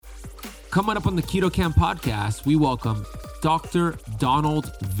Coming up on the Keto Camp podcast, we welcome Dr.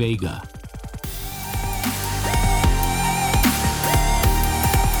 Donald Vega.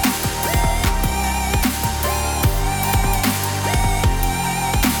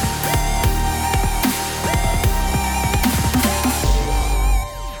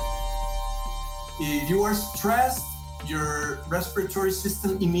 If you are stressed, your respiratory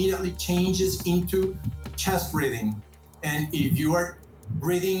system immediately changes into chest breathing. And if you are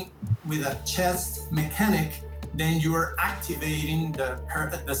breathing with a chest mechanic, then you are activating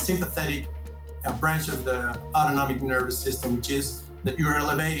the sympathetic branch of the autonomic nervous system, which is that you're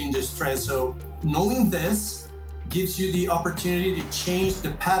elevating the stress. So knowing this gives you the opportunity to change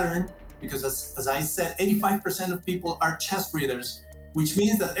the pattern, because as I said, 85% of people are chest breathers, which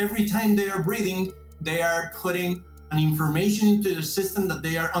means that every time they are breathing, they are putting an information into the system that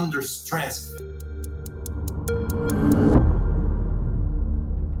they are under stress.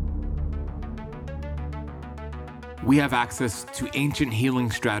 We have access to ancient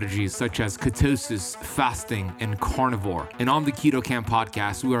healing strategies such as ketosis, fasting, and carnivore. And on the Keto Camp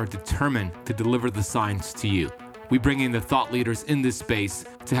podcast, we are determined to deliver the science to you. We bring in the thought leaders in this space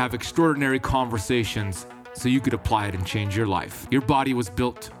to have extraordinary conversations so you could apply it and change your life. Your body was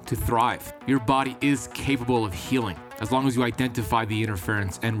built to thrive. Your body is capable of healing as long as you identify the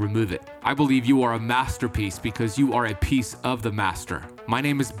interference and remove it. I believe you are a masterpiece because you are a piece of the master. My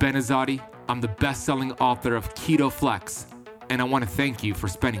name is Ben Azadi. I'm the best-selling author of Keto Flex, and I want to thank you for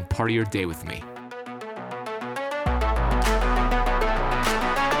spending part of your day with me.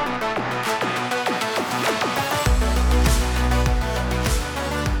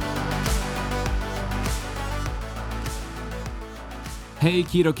 Hey,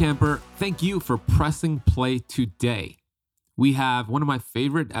 Keto Camper, thank you for pressing play today. We have one of my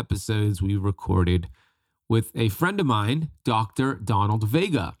favorite episodes we recorded with a friend of mine, Dr. Donald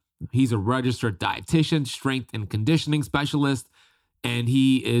Vega. He's a registered dietitian, strength and conditioning specialist, and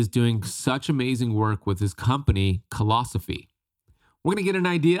he is doing such amazing work with his company, Philosophy. We're going to get an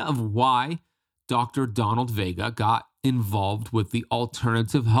idea of why Dr. Donald Vega got involved with the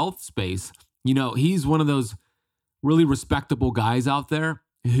alternative health space. You know, he's one of those really respectable guys out there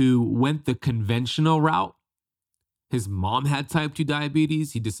who went the conventional route. His mom had type 2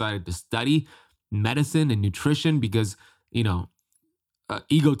 diabetes. He decided to study medicine and nutrition because,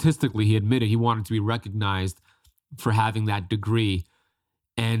 egotistically, he admitted he wanted to be recognized for having that degree.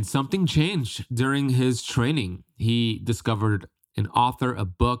 And something changed during his training. He discovered an author, a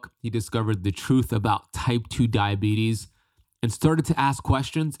book. He discovered the truth about type 2 diabetes and started to ask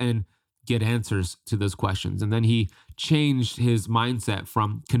questions and get answers to those questions. And then he changed his mindset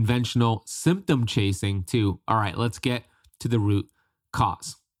from conventional symptom chasing to, all right, let's get to the root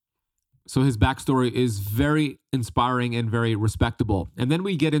cause. So his backstory is very inspiring and very respectable. And then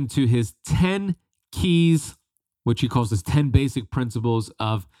we get into his 10 keys, which he calls his 10 basic principles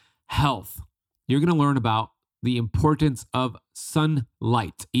of health. You're going to learn about the importance of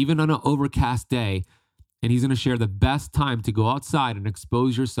sunlight, even on an overcast day. And he's going to share the best time to go outside and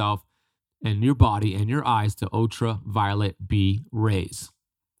expose yourself and your body and your eyes to ultraviolet B rays.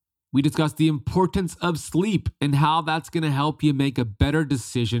 We discuss the importance of sleep and how that's going to help you make a better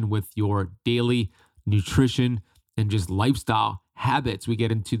decision with your daily nutrition and just lifestyle habits. We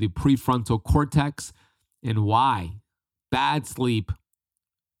get into the prefrontal cortex and why bad sleep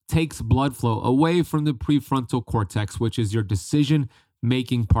takes blood flow away from the prefrontal cortex, which is your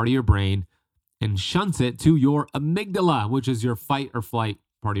decision-making part of your brain, and shunts it to your amygdala, which is your fight or flight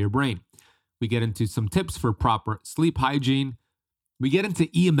part of your brain. We get into some tips for proper sleep hygiene. We get into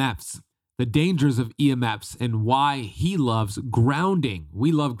EMFs, the dangers of EMFs, and why he loves grounding.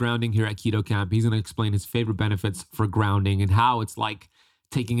 We love grounding here at Keto Camp. He's going to explain his favorite benefits for grounding and how it's like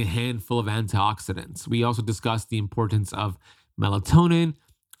taking a handful of antioxidants. We also discuss the importance of melatonin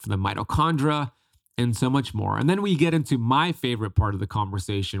for the mitochondria and so much more. And then we get into my favorite part of the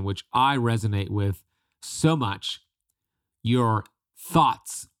conversation, which I resonate with so much, your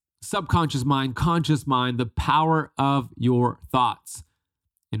thoughts. Subconscious mind, conscious mind, the power of your thoughts,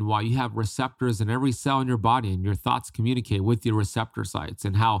 and why you have receptors in every cell in your body, and your thoughts communicate with your receptor sites,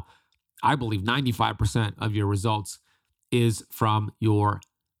 and how I believe 95% of your results is from your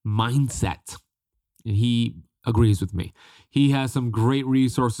mindset. And he agrees with me. He has some great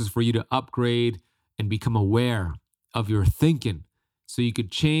resources for you to upgrade and become aware of your thinking so you could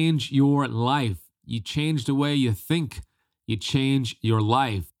change your life. You change the way you think. You change your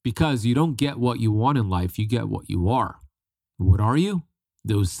life because you don't get what you want in life. You get what you are. What are you?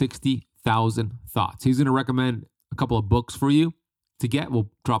 Those 60,000 thoughts. He's going to recommend a couple of books for you to get.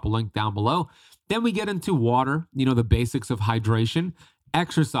 We'll drop a link down below. Then we get into water, the basics of hydration.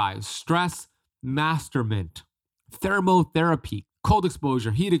 exercise, stress masterment, thermotherapy, cold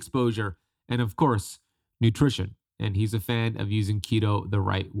exposure, heat exposure, and of course, nutrition. And he's a fan of using keto the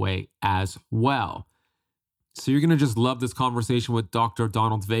right way as well. So you're going to just love this conversation with Dr.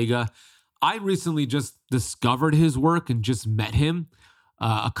 Donald Vega. I recently just discovered his work and just met him.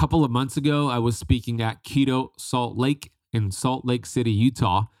 A couple of months ago, I was speaking at Keto Salt Lake in Salt Lake City,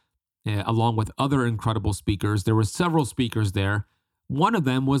 Utah, along with other incredible speakers. There were several speakers there. One of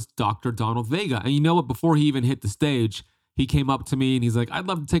them was Dr. Donald Vega. And you know what? Before he even hit the stage, he came up to me and he's like, "I'd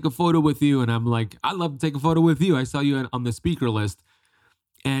love to take a photo with you." And I'm like, "I'd love to take a photo with you. I saw you on the speaker list."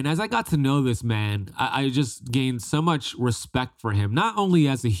 And as I got to know this man, I just gained so much respect for him, not only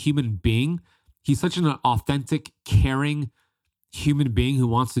as a human being, he's such an authentic, caring human being who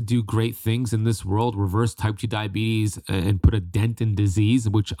wants to do great things in this world, reverse type 2 diabetes and put a dent in disease,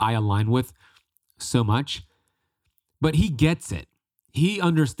 which I align with so much. But he gets it. He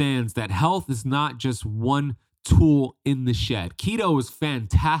understands that health is not just one tool in the shed. Keto is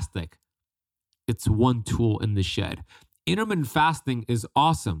fantastic. It's one tool in the shed. Intermittent fasting is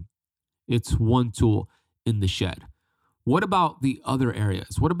awesome. It's one tool in the shed. What about the other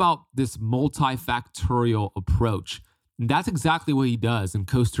areas? What about this multifactorial approach? And that's exactly what he does in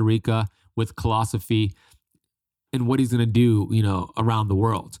Costa Rica with philosophy and what he's going to do, around the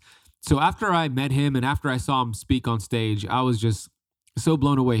world. So after I met him and after I saw him speak on stage, I was just so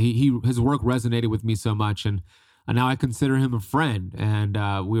blown away. His work resonated with me so much, and now I consider him a friend, and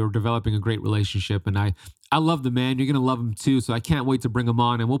we were developing a great relationship, and I love the man. You're going to love him too, so I can't wait to bring him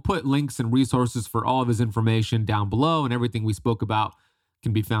on, and we'll put links and resources for all of his information down below, and everything we spoke about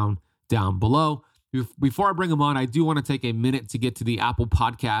can be found down below. Before I bring him on, I do want to take a minute to get to the Apple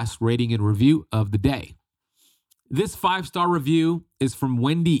Podcast rating and review of the day. This 5-star review is from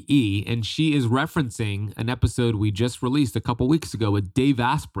Wendy E., and she is referencing an episode we just released a couple weeks ago with Dave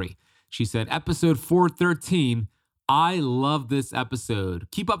Asprey. She said, episode 413, "I love this episode.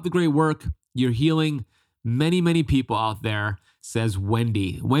 Keep up the great work. You're healing many, many people out there," says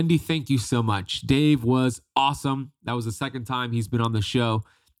Wendy. Wendy, thank you so much. Dave was awesome. That was the second time he's been on the show,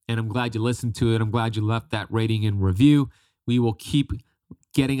 and I'm glad you listened to it. I'm glad you left that rating and review. We will keep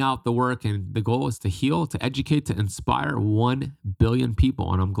getting out the work, and the goal is to heal, to educate, to inspire 1 billion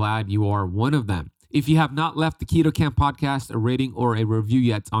people, and I'm glad you are one of them. If you have not left the Keto Camp Podcast a rating or a review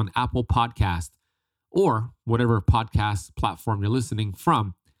yet on Apple Podcast or whatever podcast platform you're listening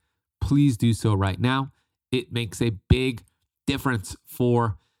from, please do so right now. It makes a big difference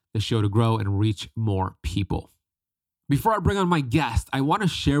for the show to grow and reach more people. Before I bring on my guest, I want to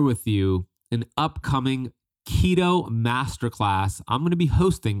share with you an upcoming Keto Masterclass I'm going to be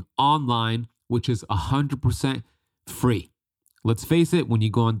hosting online, which is 100% free. Let's face it, when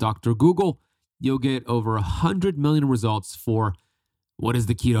you go on Dr. Google, you'll get over 100 million results for what is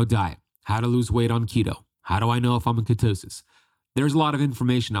the keto diet, how to lose weight on keto, how do I know if I'm in ketosis. There's a lot of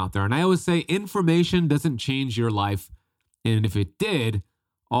information out there. And I always say information doesn't change your life. And if it did,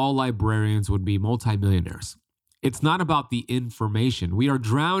 all librarians would be multimillionaires. It's not about the information. We are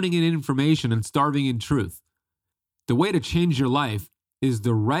drowning in information and starving in truth. The way to change your life is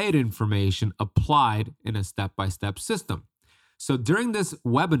the right information applied in a step-by-step system. So during this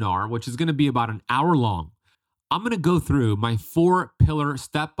webinar, which is going to be about an hour long, I'm going to go through my 4-pillar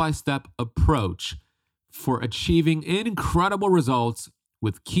step-by-step approach for achieving incredible results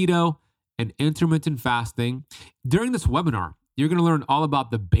with keto and intermittent fasting. During this webinar, you're going to learn all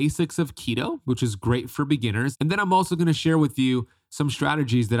about the basics of keto, which is great for beginners. And then I'm also going to share with you some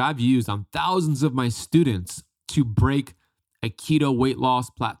strategies that I've used on thousands of my students to break a keto weight loss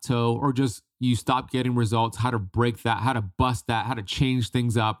plateau, or just you stop getting results, how to break that, how to bust that, how to change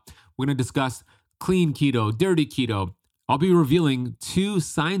things up. We're going to discuss clean keto, dirty keto. I'll be revealing 2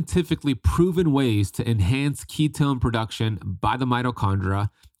 scientifically proven ways to enhance ketone production by the mitochondria.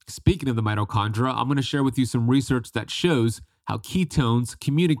 Speaking of the mitochondria, I'm going to share with you some research that shows how ketones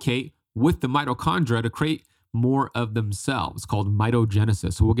communicate with the mitochondria to create more of themselves, called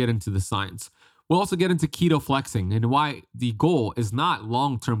mitogenesis. So we'll get into the science. We'll also get into keto flexing and why the goal is not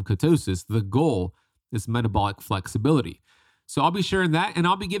long-term ketosis. The goal is metabolic flexibility. So I'll be sharing that, and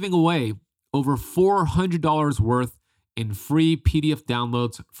I'll be giving away over $400 worth in free PDF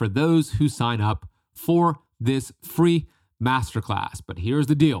downloads for those who sign up for this free masterclass. But here's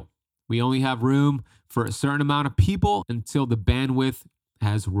the deal. We only have room for a certain amount of people until the bandwidth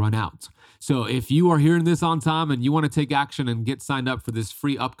has run out. So if you are hearing this on time and you want to take action and get signed up for this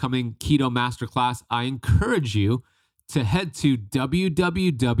free upcoming keto masterclass, I encourage you to head to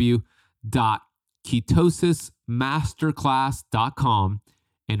www.ketosismasterclass.com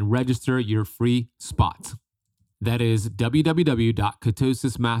and register your free spot. That is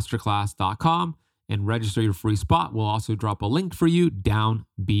www.ketosismasterclass.com, and register your free spot. We'll also drop a link for you down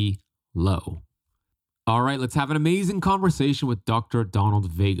below. All right, let's have an amazing conversation with Dr. Donald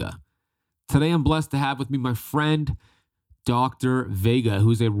Vega. Today, I'm blessed to have with me my friend, Dr. Vega,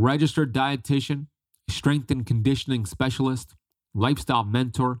 who's a registered dietitian, strength and conditioning specialist, lifestyle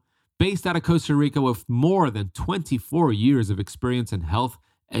mentor, based out of Costa Rica with more than 24 years of experience in health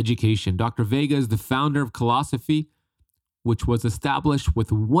education. Dr. Vega is the founder of Philosophy, which was established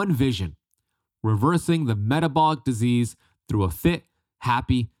with one vision: reversing the metabolic disease through a fit,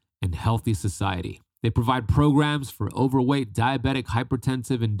 happy, and healthy society. They provide programs for overweight, diabetic,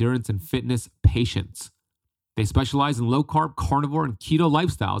 hypertensive, endurance, and fitness patients. They specialize in low-carb, carnivore, and keto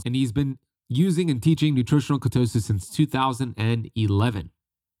lifestyles, and he's been using and teaching nutritional ketosis since 2011.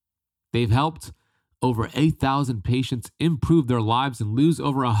 They've helped over 8,000 patients improve their lives and lose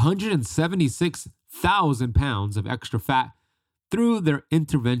over 176,000 pounds of extra fat through their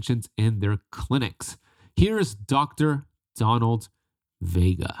interventions in their clinics. Here's Dr. Donald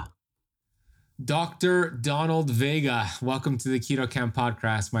Vega. Dr. Donald Vega, welcome to the Keto Camp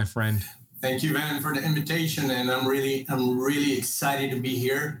podcast, my friend. Thank you, Van, for the invitation, and I'm really excited to be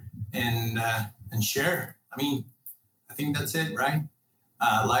here and share. I mean, I think that's it, right?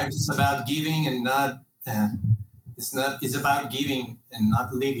 Life is about giving and not. It's about giving and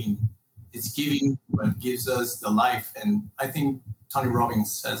not living. It's giving what gives us the life, and I think Tony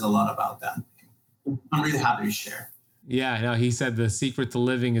Robbins says a lot about that. I'm really happy to share. Yeah, no, he said the secret to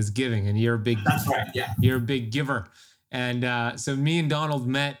living is giving, and you're a big. That's right. Yeah, you're a big giver, and so me and Donald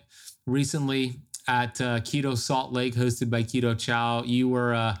met recently at Keto Salt Lake, hosted by Keto Chow. You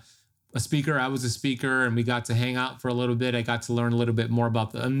were a speaker, I was a speaker, and we got to hang out for a little bit. I got to learn a little bit more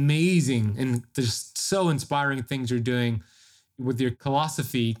about the amazing and just so inspiring things you're doing with your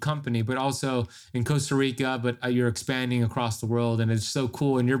Philosophy company, but also in Costa Rica, but you're expanding across the world, and it's so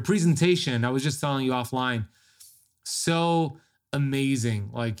cool. And your presentation, I was just telling you offline, so amazing.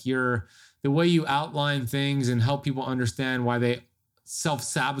 Like the way you outline things and help people understand why they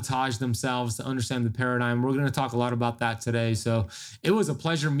self-sabotage themselves to understand the paradigm. We're going to talk a lot about that today. So it was a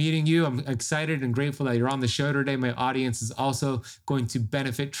pleasure meeting you. I'm excited and grateful that you're on the show today. My audience is also going to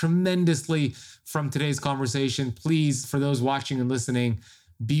benefit tremendously from today's conversation. Please, for those watching and listening,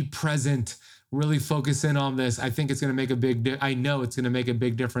 be present, really focus in on this. I think it's going to make I know it's going to make a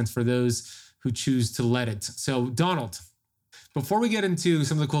big difference for those who choose to let it. So Donald, before we get into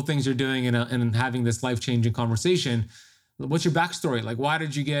some of the cool things you're doing and having this life-changing conversation, what's your backstory? Like, why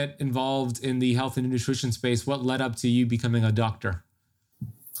did you get involved in the health and nutrition space? What led up to you becoming a doctor?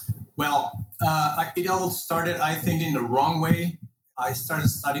 Well, it all started, I think, in the wrong way. I started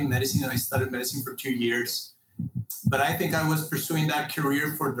studying medicine, and I studied medicine for 2 years. But I think I was pursuing that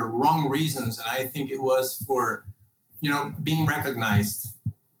career for the wrong reasons. And I think it was for, being recognized.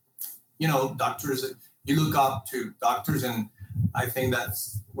 Doctors, you look up to doctors, and I think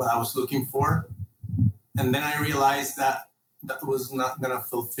that's what I was looking for. And then I realized that was not going to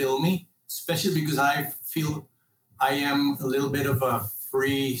fulfill me, especially because I feel I am a little bit of a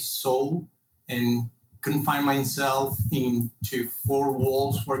free soul and couldn't find myself into four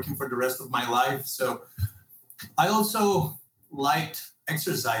walls working for the rest of my life. So I also liked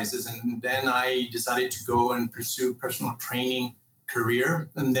exercises, and then I decided to go and pursue personal training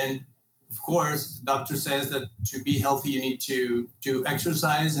career. And then, of course, the doctor says that to be healthy, you need to do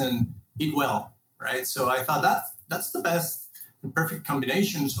exercise and eat well, right? So I thought that's the best and perfect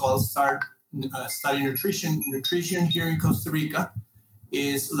combination. So I'll start studying nutrition. Nutrition here in Costa Rica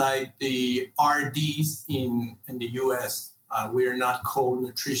is like the RDs in the U.S. We're not called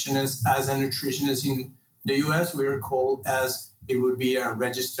nutritionists as a nutritionist in the U.S. We're called as it would be a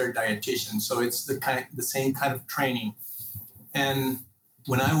registered dietitian. So it's the same kind of training. And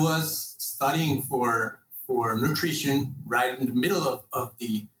when I was studying for nutrition, right in the middle of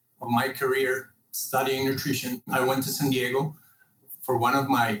my career studying nutrition, I went to San Diego for one of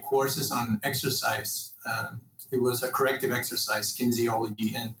my courses on exercise. It was a corrective exercise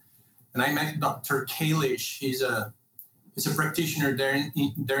kinesiology, and I met Dr. Kalish. He's a practitioner there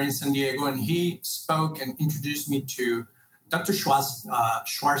in San Diego, and he spoke and introduced me to Dr.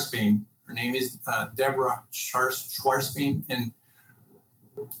 Schwarzbein. Her name is Deborah Schwarzbein, and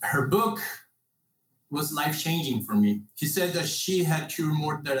her book was life-changing for me. She said that she had cured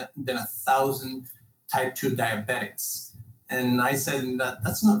more than 1,000 type 2 diabetics. And I said,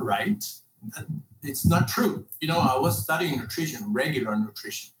 that's not right. It's not true. I was studying nutrition, regular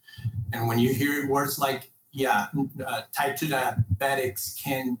nutrition. And when you hear words like, type 2 diabetics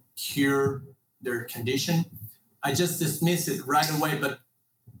can cure their condition, I just dismiss it right away. But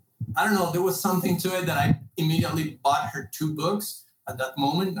I don't know, there was something to it that immediately bought her 2 books at that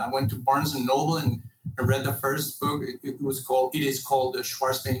moment. I went to Barnes and Noble and I read the first book. It is called The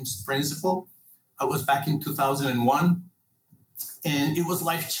Schwarzbein's Principle. I was back in 2001, and it was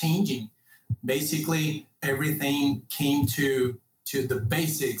life-changing. Basically, everything came to the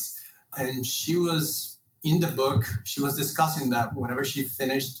basics. And she was, in the book, she was discussing that whenever she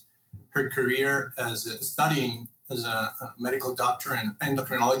finished her career studying as a medical doctor and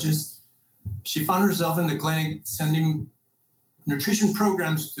endocrinologist, she found herself in the clinic sending nutrition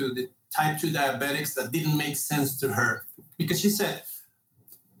programs to the type 2 diabetics that didn't make sense to her. Because she said,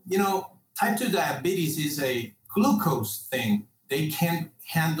 type 2 diabetes is a glucose thing. They can't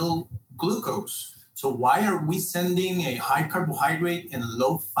handle glucose. So why are we sending a high carbohydrate and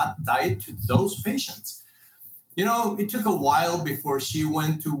low fat diet to those patients? It took a while before she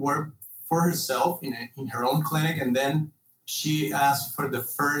went to work for herself in her own clinic. And then she asked for the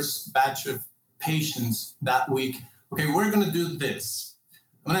first batch of patients that week. Okay, we're going to do this.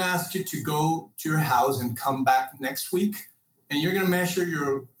 I'm going to ask you to go to your house and come back next week. And you're going to measure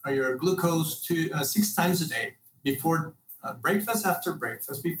your glucose 6 times a day, before breakfast, after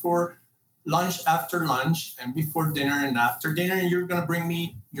breakfast, before lunch, after lunch, and before dinner and after dinner. And you're going to bring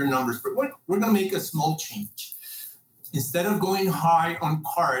me your numbers. But we're going to make a small change. Instead of going high on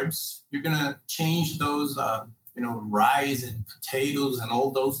carbs, you're going to change those, rice and potatoes and all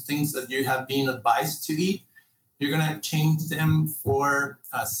those things that you have been advised to eat. You're going to change them for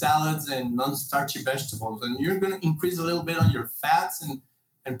salads and non-starchy vegetables. And you're going to increase a little bit on your fats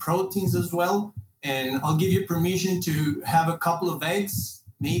and proteins as well. And I'll give you permission to have a couple of eggs,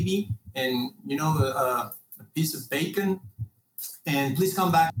 maybe, and, a piece of bacon. And please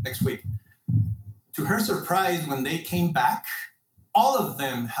come back next week. To her surprise, when they came back, all of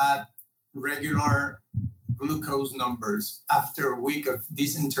them had regular glucose numbers after a week of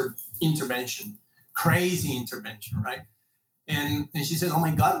this intervention. Crazy intervention, right? And she said, oh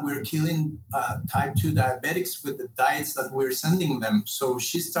my God, we're killing type 2 diabetics with the diets that we're sending them. So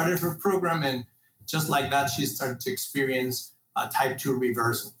she started her program, and just like that, she started to experience type 2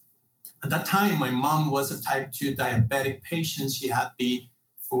 reversal. At that time, my mom was a type 2 diabetic patient. She had been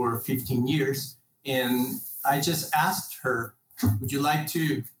for 15 years. And I just asked her, would you like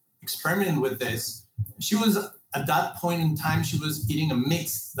to experiment with this? She was, at that point in time, she was eating a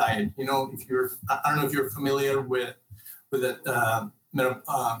mixed diet. I don't know if you're familiar with it,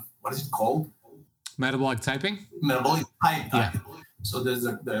 what is it called? Metabolic typing? Metabolic type diet. Yeah. So there's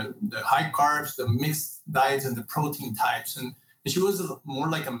the high carbs, the mixed diets, and the protein types. And she was more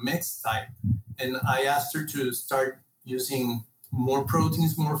like a mixed diet. And I asked her to start using more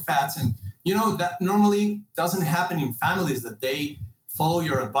proteins, more fats. And, that normally doesn't happen in families, that they follow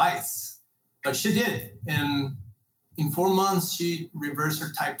your advice. But she did. And in 4 months, she reversed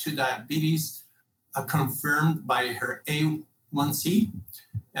her type 2 diabetes, confirmed by her A1C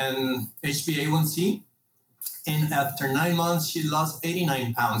and HbA1c. And after 9 months, she lost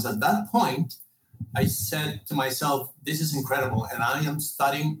 89 pounds. At that point, I said to myself, this is incredible. And I am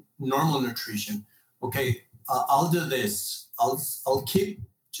studying normal nutrition. Okay, I'll do this. I'll keep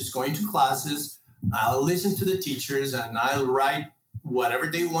just going to classes. I'll listen to the teachers, and I'll write whatever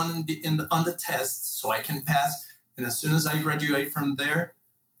they want on the test so I can pass. And as soon as I graduate from there,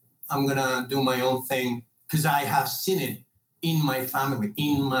 I'm going to do my own thing, because I have seen it in my family,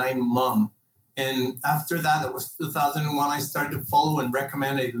 in my mom. And after that, it was 2001, I started to follow and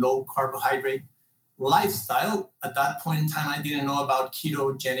recommend a low carbohydrate lifestyle. At that point in time, I didn't know about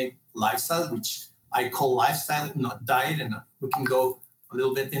ketogenic lifestyle, which I call lifestyle, not diet. And we can go a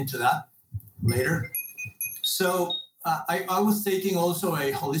little bit into that later. So I was taking also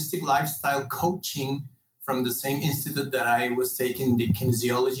a holistic lifestyle coaching from the same institute that I was taking the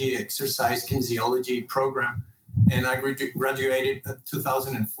kinesiology, exercise kinesiology program. And I graduated in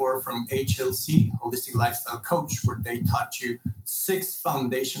 2004 from HLC, Holistic Lifestyle Coach, where they taught you 6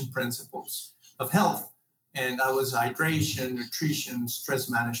 foundation principles of health. And that was hydration, nutrition, stress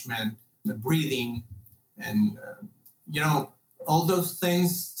management, breathing, and, all those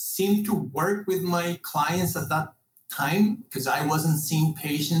things seemed to work with my clients at that time, because I wasn't seeing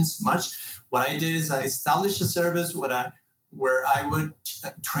patients much. What I did is I established a service where I would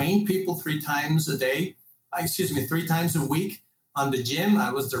train people 3 times a week on the gym.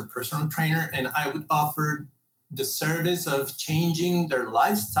 I was their personal trainer, and I would offer the service of changing their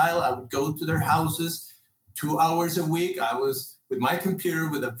lifestyle. I would go to their houses 2 hours a week. I was with my computer,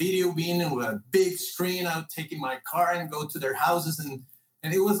 with a video beam and with a big screen. I would take in my car and go to their houses, and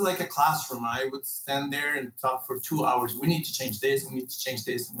it was like a classroom. I would stand there and talk for 2 hours. We need to change this, we need to change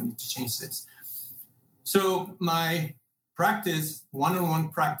this, and we need to change this. So my practice, one-on-one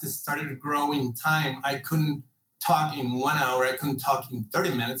practice started to grow in time. I couldn't talk in 1 hour. I couldn't talk in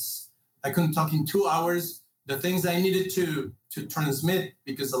 30 minutes. I couldn't talk in 2 hours. The things I needed to transmit,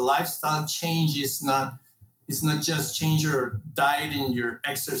 because a lifestyle change is not just change your diet and your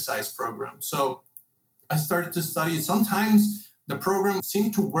exercise program. So I started to study. Sometimes the program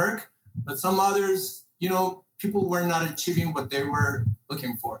seemed to work, but some others, people were not achieving what they were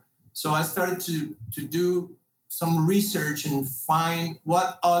looking for. So I started to do some research and find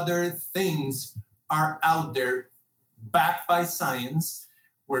what other things are out there backed by science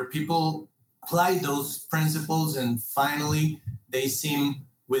where people apply those principles and finally they seem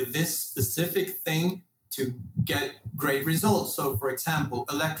with this specific thing to get great results. So for example,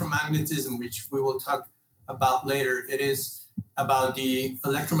 electromagnetism, which we will talk about later, it is about the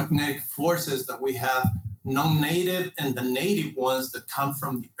electromagnetic forces that we have, non-native and the native ones that come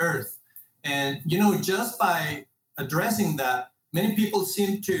from the earth. And, just by addressing that, many people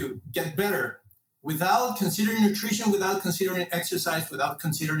seem to get better without considering nutrition, without considering exercise, without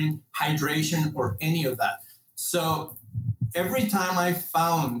considering hydration or any of that. So every time I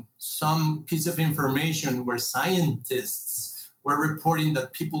found some piece of information where scientists were reporting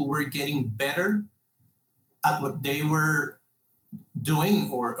that people were getting better at what they were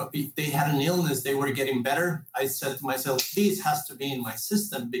doing, or if they had an illness, they were getting better, I said to myself, this has to be in my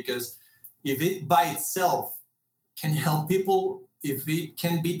system, because if it by itself can help people, if it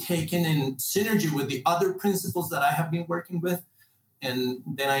can be taken in synergy with the other principles that I have been working with, and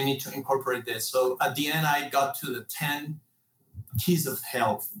then I need to incorporate this. So at the end, I got to the 10 keys of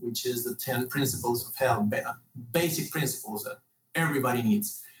health, which is the 10 principles of health, basic principles that everybody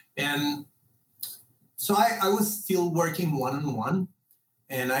needs. And so I was still working one-on-one,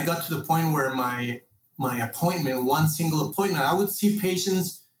 and I got to the point where my appointment, one single appointment, I would see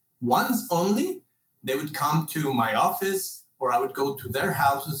patients once only. They would come to my office or I would go to their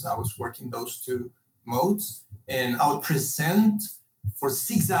houses. I was working those two modes, and I would present for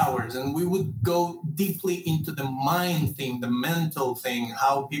 6 hours, and we would go deeply into the mind thing, the mental thing,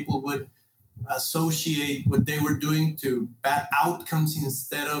 how people would associate what they were doing to bad outcomes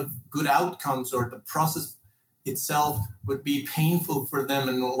instead of good outcomes, or the process itself would be painful for them,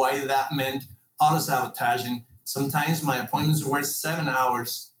 and why that meant auto-sabotage. And sometimes my appointments were 7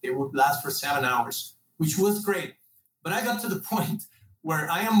 hours. They would last for 7 hours, which was great. But I got to the point where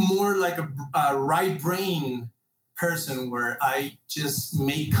I am more like a right brain person, where I just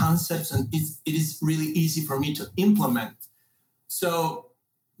make concepts and it is really easy for me to implement. So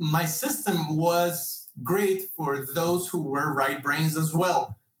my system was great for those who were right brains as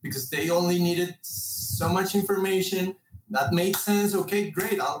well, because they only needed so much information that made sense. Okay,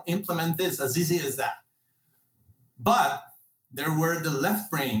 great, I'll implement this, as easy as that. But there were the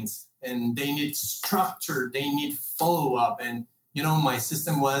left brains, and they need structure, they need follow-up. And, my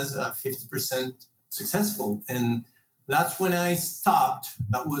system was 50% successful. And that's when I stopped.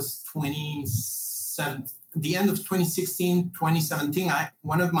 That was the end of 2016, 2017.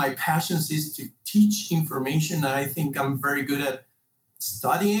 One of my passions is to teach information. I think I'm very good at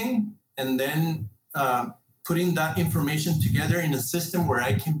studying and then putting that information together in a system where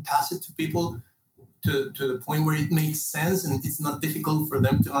I can pass it to people to the point where it makes sense and it's not difficult for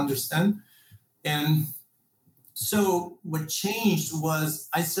them to understand. And so what changed was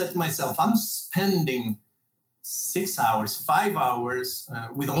I said to myself, I'm spending 6 hours, 5 hours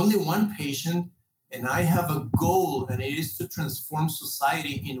with only one patient, and I have a goal, and it is to transform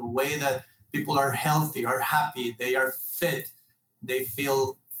society in a way that people are healthy, are happy, they are fit, they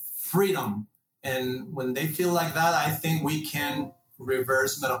feel freedom. And when they feel like that, I think we can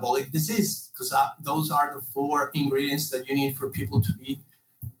reverse metabolic disease, because those are the 4 ingredients that you need for people to be,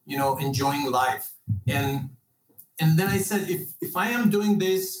 enjoying life. And then I said, if I am doing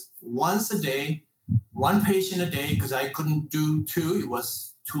this once a day, one patient a day, because I couldn't do 2, it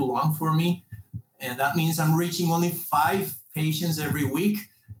was too long for me. And that means I'm reaching only 5 patients every week.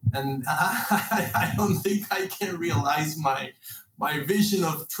 And I don't think I can realize my vision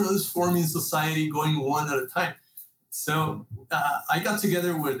of transforming society going one at a time. So I got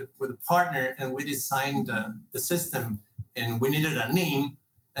together with a partner, and we designed the system, and we needed a name.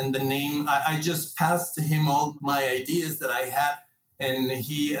 And the name, I just passed to him all my ideas that I had. And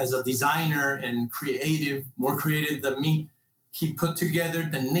he, as a designer and creative, more creative than me, he put together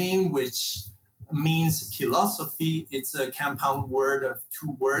the name, which means philosophy. It's a compound word of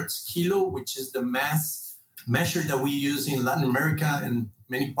 2 words, kilo, which is the mass measure that we use in Latin America and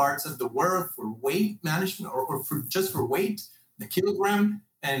many parts of the world for weight management, or for just for weight, the kilogram,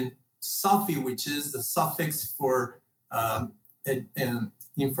 and sophy, which is the suffix for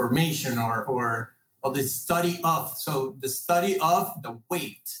information or or the study of. So the study of the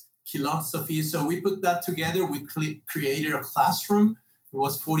weight philosophy. So we put that together. We created a classroom. It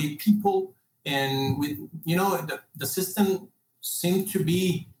was 40 people. And the system seemed to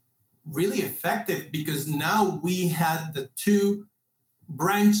be really effective because now we had the two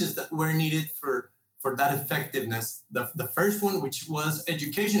branches that were needed for that effectiveness. The first one, which was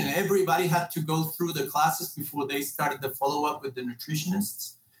education, and everybody had to go through the classes before they started the follow-up with the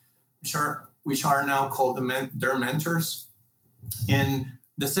nutritionists, which are now called their mentors. And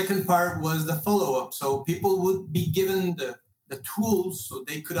the second part was the follow-up. So people would be given the tools so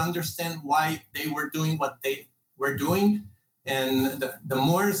they could understand why they were doing what they were doing. And the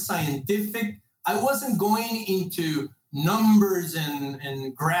more scientific, I wasn't going into numbers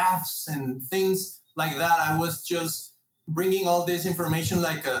and graphs and things like that. I was just bringing all this information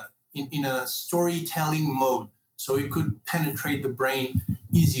like in a storytelling mode, so it could penetrate the brain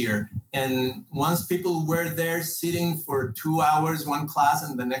easier. And once people were there sitting for 2 hours, one class,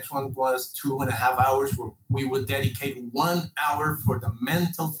 and the next one was 2.5 hours, where we would dedicate 1 hour for the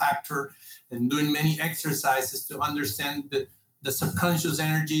mental factor and doing many exercises to understand the subconscious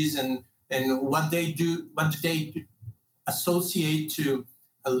energies and what they do associate to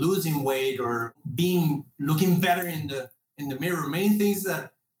losing weight or looking better in the mirror. Many things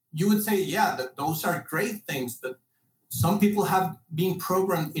that you would say, yeah, those are great things, but some people have been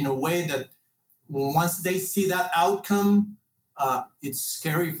programmed in a way that once they see that outcome, it's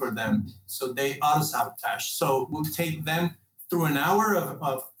scary for them. So they auto-sabotage. So we'll take them through an hour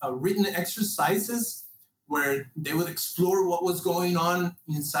of written exercises where they would explore what was going on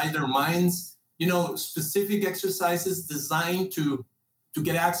inside their minds, specific exercises designed to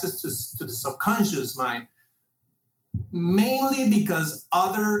get access to the subconscious mind. Mainly because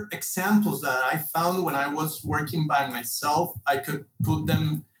other examples that I found when I was working by myself, I could put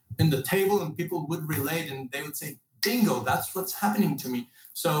them in the table and people would relate and they would say, bingo, that's what's happening to me.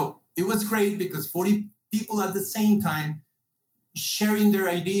 So it was great because 40 people at the same time sharing their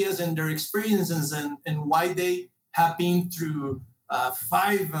ideas and their experiences and why they have been through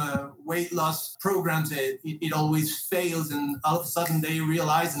 5 weight loss programs. It always fails, and all of a sudden they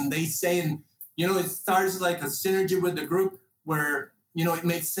realize and they say, and it starts like a synergy with the group where, it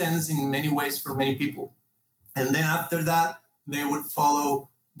makes sense in many ways for many people. And then after that, they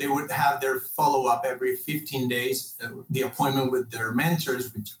would have their follow-up every 15 days, the appointment with their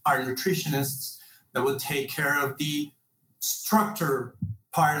mentors, which are nutritionists that would take care of the structure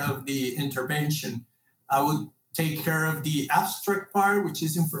part of the intervention. I would take care of the abstract part, which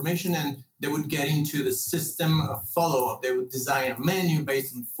is information, and they would get into the system of follow-up. They would design a menu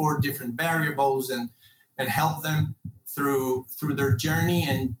based on 4 different variables and help them through their journey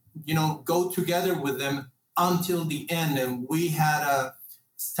and, go together with them until the end. And we had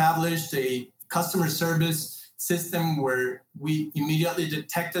established a customer service system where we immediately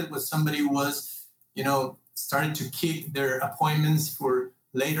detected when somebody was, starting to keep their appointments for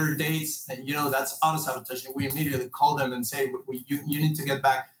later dates, and that's auto-sabotage. We immediately call them and say, you need to get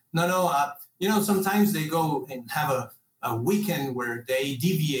back. No, sometimes they go and have a weekend where they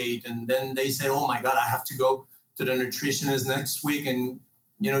deviate, and then they say, oh my God, I have to go to the nutritionist next week, and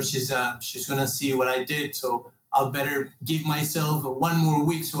she's gonna see what I did, so I'll better give myself 1 more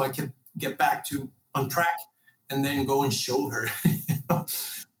week so I can get back on track, and then go and show her.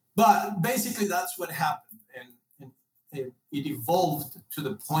 But basically, that's what happened. And it evolved to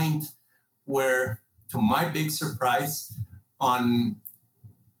the point where, to my big surprise,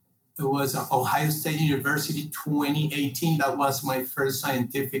 it was Ohio State University 2018. That was my first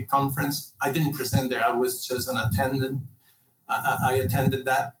scientific conference. I didn't present there. I was just an attendant. I attended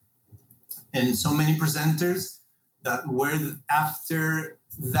that. And so many presenters that were after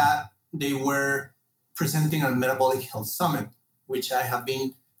that, they were presenting on Metabolic Health Summit, which I have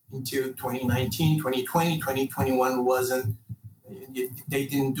been into 2019, 2020, 2021 wasn't, they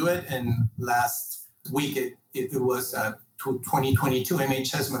didn't do it. And last week it was 2022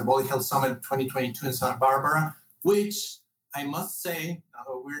 MHS Metabolic Health Summit 2022 in Santa Barbara, which I must say,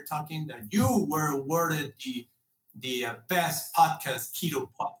 we're talking that you were awarded the best podcast, keto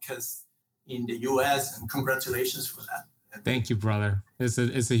podcast in the US, and congratulations for that. Thank you, brother. It's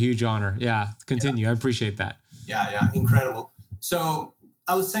a huge honor. Yeah, continue. I appreciate that. Yeah, incredible. So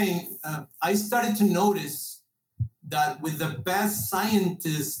I was saying, I started to notice that with the best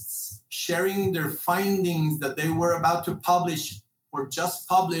scientists sharing their findings that they were about to publish or just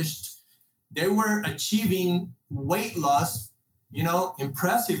published, they were achieving weight loss,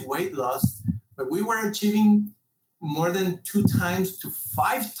 impressive weight loss, but we were achieving more than 2 times to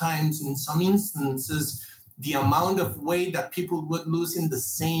 5 times in some instances the amount of weight that people would lose in the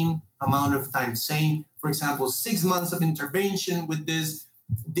same amount of time. Saying, for example, 6 months of intervention with this,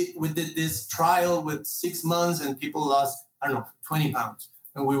 we did this trial with 6 months and people lost, 20 pounds.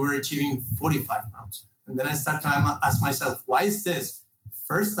 And we were achieving 45 pounds. And then I started to ask myself, why is this?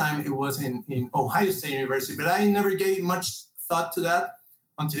 First time it was in Ohio State University, but I never gave much thought to that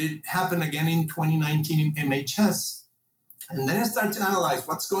until it happened again in 2019 in MHS. And then I started to analyze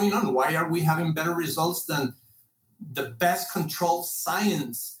what's going on. Why are we having better results than the best controlled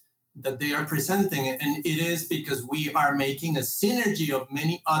science that they are presenting? And it is because we are making a synergy of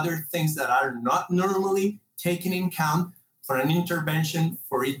many other things that are not normally taken in account for an intervention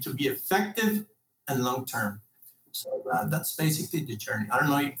for it to be effective and long-term. So that's basically the journey. I don't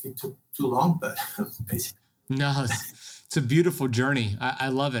know if it took too long, but basically. No, it's a beautiful journey. I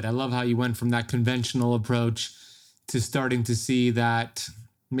love it. I love how you went from that conventional approach to starting to see that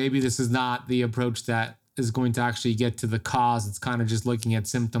maybe this is not the approach that is going to actually get to the cause. It's kind of just looking at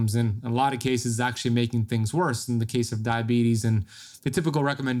symptoms, and in a lot of cases actually making things worse. In the case of diabetes, and the typical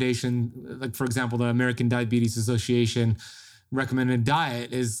recommendation, like for example, the American Diabetes Association recommended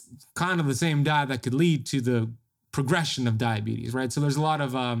diet is kind of the same diet that could lead to the progression of diabetes, right? So there's a lot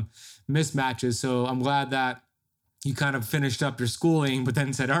of mismatches. So I'm glad that you kind of finished up your schooling, but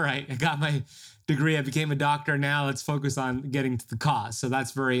then said, all right, I got my degree, I became a doctor, now let's focus on getting to the cause. So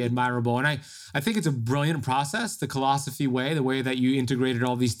that's very admirable. And I think it's a brilliant process, the Philosophy way, the way that you integrated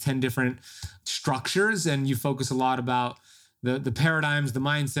all these 10 different structures, and you focus a lot about the paradigms, the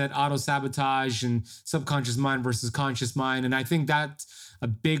mindset, auto-sabotage, and subconscious mind versus conscious mind. And I think that's a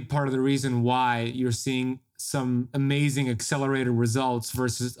big part of the reason why you're seeing some amazing accelerated results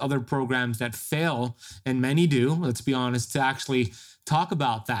versus other programs that fail, and many do, let's be honest, to actually talk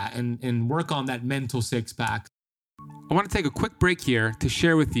about that and work on that mental six-pack. I want to take a quick break here to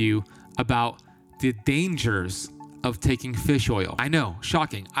share with you about the dangers of taking fish oil. I know,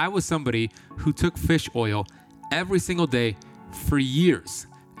 shocking. I was somebody who took fish oil every single day for years.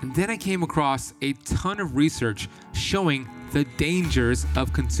 And then I came across a ton of research showing the dangers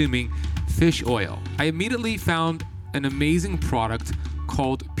of consuming fish oil. I immediately found an amazing product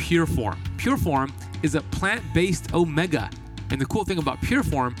called Pureform. Pureform is a plant-based omega. And the cool thing about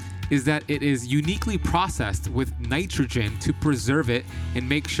Pureform is that it is uniquely processed with nitrogen to preserve it and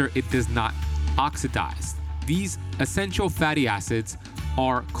make sure it does not oxidize. These essential fatty acids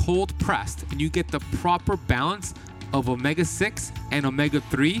are cold pressed, and you get the proper balance of omega-6 and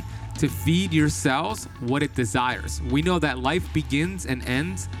omega-3 to feed your cells what it desires. We know that life begins and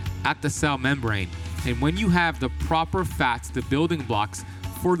ends at the cell membrane. And when you have the proper fats, the building blocks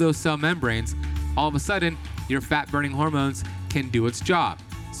for those cell membranes, all of a sudden, your fat-burning hormones can do its job.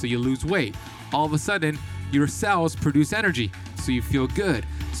 So you lose weight. All of a sudden, your cells produce energy, so you feel good.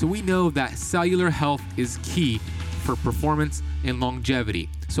 So we know that cellular health is key for performance and longevity.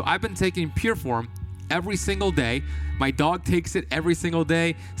 So I've been taking Pureform every single day. My dog takes it every single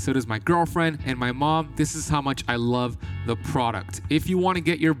day. So does my girlfriend and my mom. This is how much I love the product. If you want to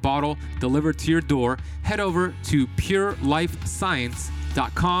get your bottle delivered to your door, head over to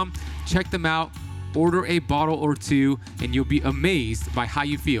purelifescience.com. Check them out. Order a bottle or two, and you'll be amazed by how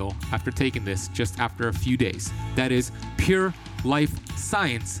you feel after taking this just after a few days. That is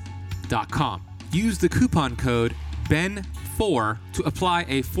purelifescience.com. Use the coupon code BEN4 to apply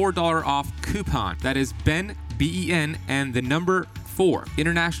a $4 off coupon. That is BEN, B-E-N, and the number 4.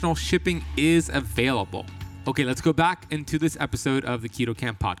 International shipping is available. Okay, let's go back into this episode of the Keto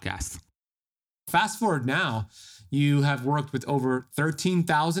Camp podcast. Fast forward now, you have worked with over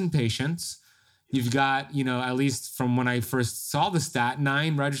 13,000 patients. You've got, at least from when I first saw the stat,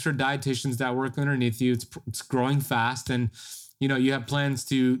 9 registered dietitians that work underneath you. It's growing fast, and you have plans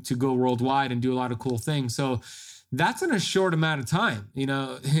to go worldwide and do a lot of cool things. So that's in a short amount of time.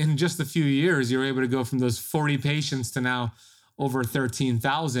 In just a few years, you're able to go from those 40 patients to now over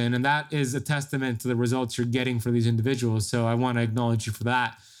 13,000, and that is a testament to the results you're getting for these individuals. So I want to acknowledge you for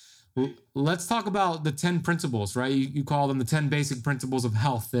that. Let's talk about the 10 principles, right? You call them the 10 basic principles of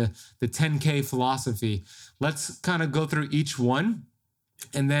health, the 10K philosophy. Let's kind of go through each one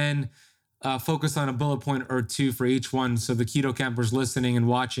and then focus on a bullet point or two for each one, so the keto campers listening and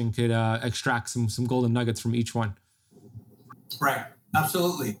watching could extract some golden nuggets from each one. Right,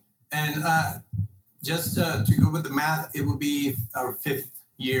 absolutely. And just to go with the math, it will be our 5th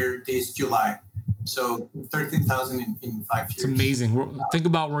year this July. So 13,000 in 5 years. It's amazing. Think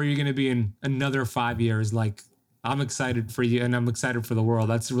about where you're going to be in another 5 years. Like, I'm excited for you, and I'm excited for the world.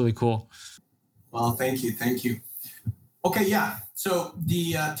 That's really cool. Well, thank you. Okay, yeah. So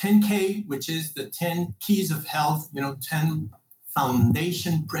the 10K, which is the 10 keys of health, 10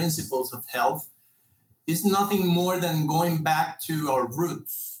 foundation principles of health. is nothing more than going back to our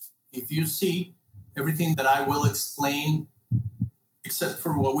roots. If you see everything that I will explain, except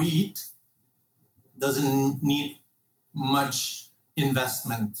for what we eat, doesn't need much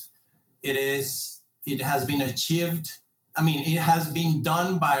investment. It has been achieved. I mean, it has been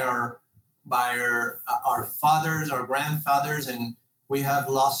done by our fathers, our grandfathers, and we have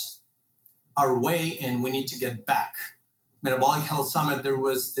lost our way, and we need to get back. Metabolic Health Summit, there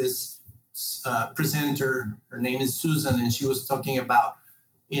was this presenter, her name is Susan, and she was talking about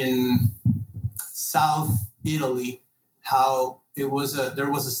in South Italy how there was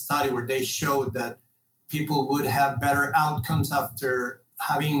a study where they showed that people would have better outcomes after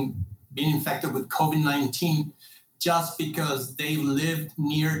having been infected with COVID-19 just because they lived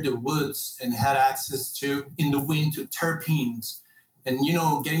near the woods and had access to, in the wind, to terpenes. And,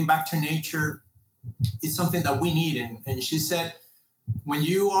 getting back to nature is something that we need. And she said, when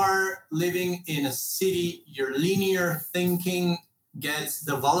you are living in a city, your linear thinking gets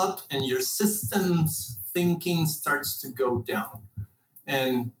developed and your systems thinking starts to go down.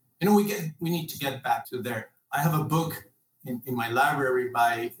 And, we need to get back to there. I have a book in my library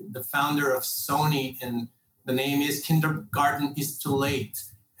by the founder of Sony, and the name is Kindergarten is Too Late.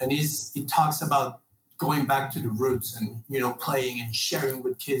 And it talks about going back to the roots and, playing and sharing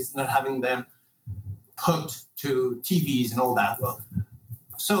with kids, not having them hooked to TVs and all that. Well,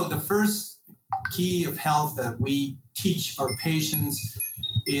 so the first key of health that we teach our patients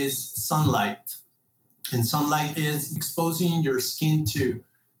is sunlight. And sunlight is exposing your skin to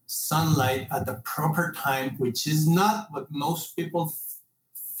sunlight at the proper time, which is not what most people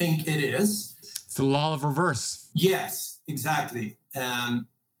think it is. It's the law of reverse. Yes, exactly.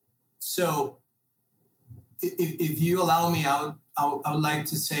 So if you allow me, I would like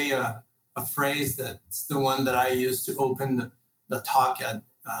to say a phrase that's the one that I used to open the talk at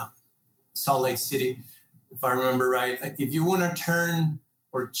Salt Lake City, if I remember right. If you want to turn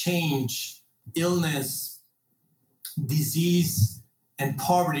or change illness, disease, and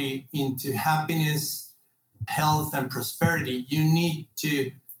poverty into happiness, health, and prosperity, you need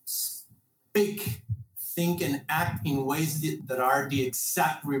to speak, think, and act in ways that are the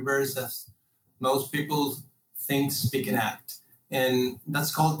exact reverse of most people think, speak, and act. And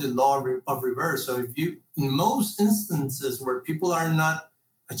that's called the law of reverse. So in most instances where people are not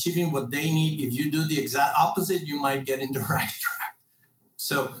achieving what they need, if you do the exact opposite, you might get in the right track.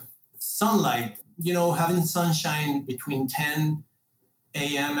 So sunlight, having sunshine between 10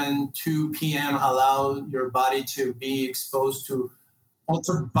 a.m. and 2 p.m. allow your body to be exposed to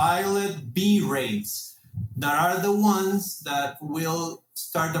ultraviolet B rays that are the ones that will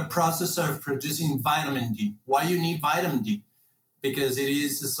start the process of producing vitamin D. Why you need vitamin D? Because it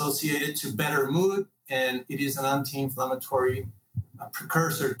is associated to better mood, and it is an anti-inflammatory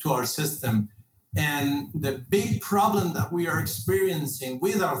precursor to our system. And the big problem that we are experiencing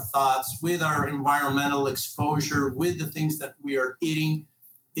with our thoughts, with our environmental exposure, with the things that we are eating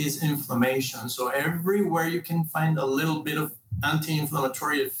is inflammation. So everywhere you can find a little bit of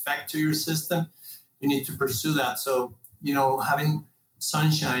anti-inflammatory effect to your system, you need to pursue that. So, having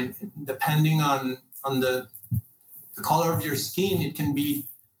sunshine, depending on the color of your skin, it can be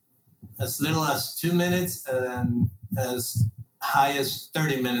as little as 2 minutes and as high as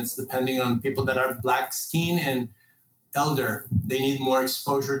 30 minutes, depending on people that are black skin and elder. They need more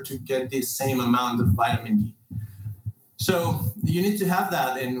exposure to get the same amount of vitamin D. So you need to have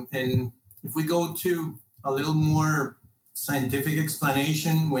that. And if we go to a little more scientific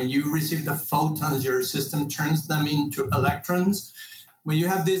explanation, when you receive the photons, your system turns them into electrons. When you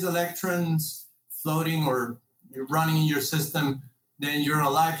have these electrons floating or you're running in your system, then you're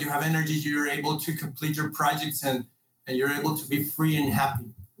alive, you have energy, you're able to complete your projects, and you're able to be free and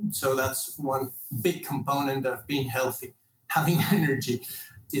happy. So that's one big component of being healthy. Having energy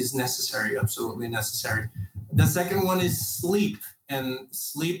is necessary, absolutely necessary. The second one is sleep. And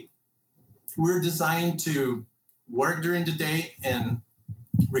sleep, we're designed to work during the day and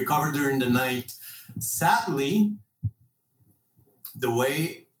recover during the night. Sadly, the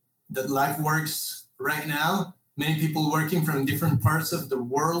way that life works right now, many people working from different parts of the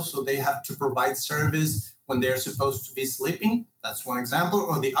world, so they have to provide service when they're supposed to be sleeping. That's one example.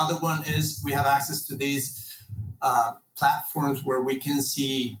 Or the other one is we have access to these platforms where we can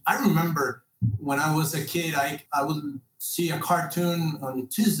see. I remember when I was a kid, I would see a cartoon on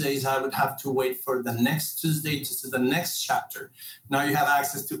Tuesdays. I would have to wait for the next Tuesday to see the next chapter. Now you have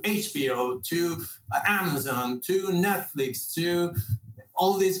access to HBO, to Amazon, to Netflix, to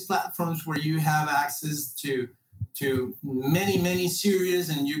all these platforms where you have access to many series,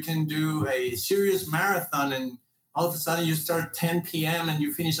 and you can do a series marathon and all of a sudden you start at 10 p.m. and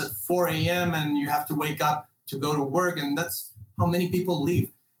you finish at 4 a.m. and you have to wake up to go to work. And that's how many people live.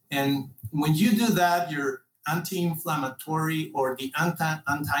 And when you do that, your anti-inflammatory or the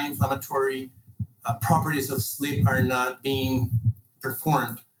anti-inflammatory properties of sleep are not being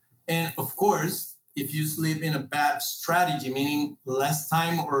performed. And of course, if you sleep in a bad strategy, meaning less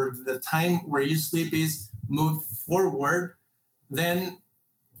time or the time where you sleep is moved forward, then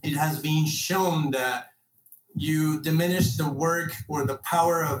it has been shown that you diminish the work or the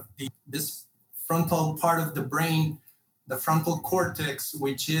power of this frontal part of the brain, the frontal cortex,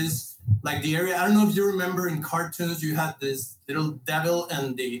 which is like the area. I don't know if you remember in cartoons, you had this little devil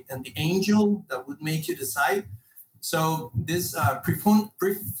and the angel that would make you decide. So this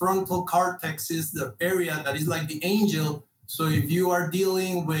prefrontal cortex is the area that is like the angel. So if you are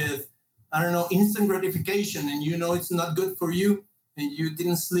dealing with, I don't know, instant gratification and you know it's not good for you and you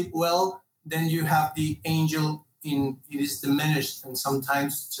didn't sleep well, then you have the angel it is diminished and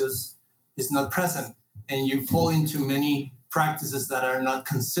sometimes just is not present. And you fall into many practices that are not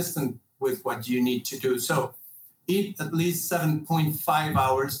consistent with what you need to do. So eat at least 7.5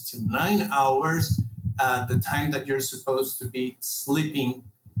 hours to 9 hours at the time that you're supposed to be sleeping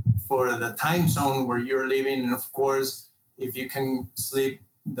for the time zone where you're living. And of course, if you can sleep,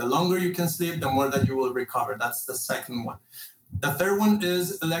 the longer you can sleep, the more that you will recover. That's the second one. The third one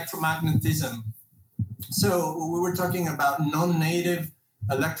is electromagnetism. So we were talking about non-native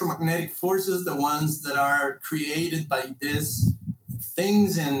electromagnetic forces, the ones that are created by these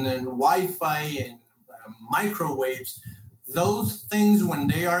things and Wi-Fi and microwaves. Those things, when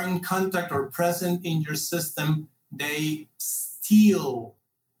they are in contact or present in your system, they steal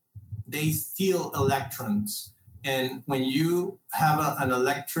electrons. And when you have an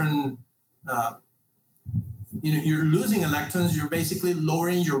electron, you're losing electrons, you're basically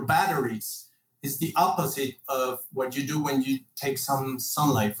lowering your batteries. It's the opposite of what you do when you take some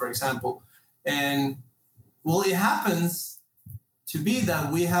sunlight, for example. And well, it happens to be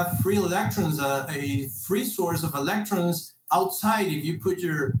that we have free electrons, a free source of electrons outside. If you put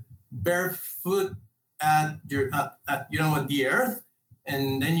your bare foot at the earth,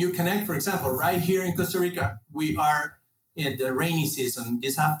 and then you connect, for example, right here in Costa Rica, we are in the rainy season.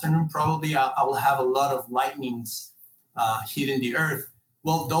 This afternoon, probably I will have a lot of lightnings hitting the earth.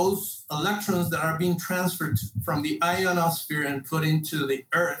 Well, those electrons that are being transferred from the ionosphere and put into the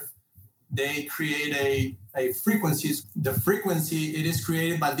earth, they create a frequency. The frequency, it is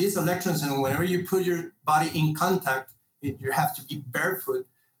created by these electrons, and whenever you put your body in contact, you have to be barefoot,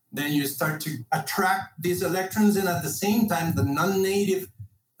 then you start to attract these electrons, and at the same time, the non-native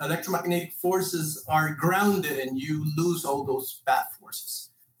electromagnetic forces are grounded, and you lose all those bad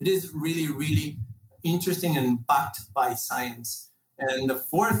forces. It is really, really interesting and backed by science. And the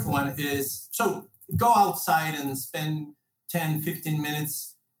fourth one is, so go outside and spend 10, 15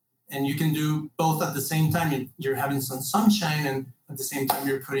 minutes, and you can do both at the same time. You're having some sunshine, and at the same time,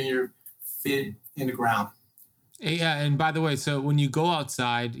 you're putting your feet in the ground. Yeah, and by the way, so when you go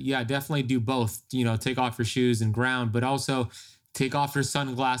outside, yeah, definitely do both. Take off your shoes and ground, but also take off your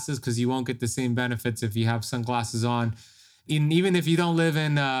sunglasses because you won't get the same benefits if you have sunglasses on. Even if you don't live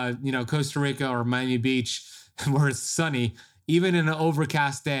in, Costa Rica or Miami Beach where it's sunny, even in an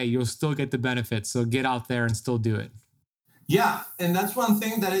overcast day, you'll still get the benefits. So get out there and still do it. Yeah, and that's one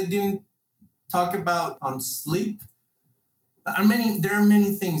thing that I didn't talk about on sleep. There are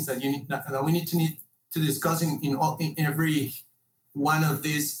many things that we need to discuss in every one of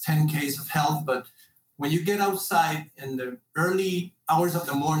these 10 Ks of health. But when you get outside in the early hours of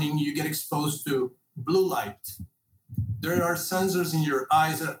the morning, you get exposed to blue light. There are sensors in your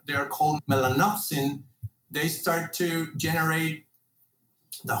eyes that they are called melanopsin. They start to generate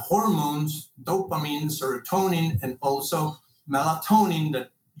the hormones, dopamine, serotonin, and also melatonin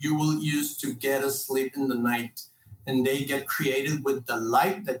that you will use to get asleep in the night. And they get created with the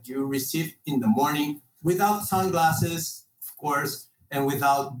light that you receive in the morning without sunglasses, of course, and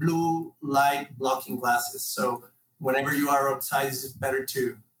without blue light blocking glasses. So whenever you are outside, it's better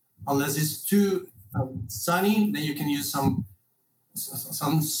to, unless it's too sunny, then you can use some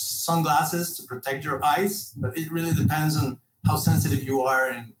sunglasses to protect your eyes. But it really depends on how sensitive you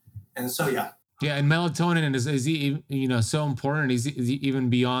are. And so, yeah. Yeah, and melatonin is so important. Is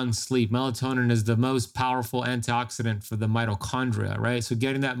even beyond sleep. Melatonin is the most powerful antioxidant for the mitochondria, right? So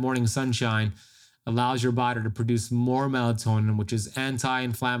getting that morning sunshine allows your body to produce more melatonin, which is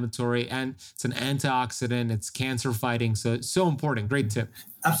anti-inflammatory, and it's an antioxidant. It's cancer fighting. So it's so important. Great tip.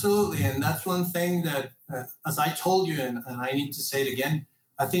 Absolutely, and that's one thing that, as I told you, and I need to say it again,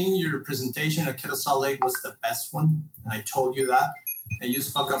 I think your presentation at Keto Salt Lake was the best one. And I told you that, and you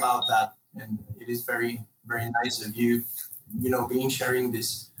spoke about that. And it is very, very nice of you, being sharing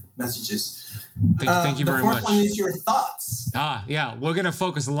these messages. Thank you very much. The fourth one is your thoughts. Yeah, we're going to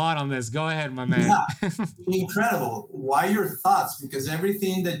focus a lot on this. Go ahead, my man. Yeah, incredible. Why your thoughts? Because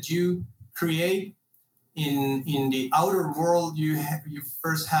everything that you create in the outer world, you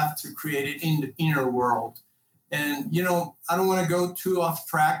first have to create it in the inner world. And, I don't want to go too off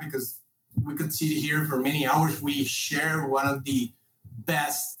track because we could sit here for many hours. We share one of the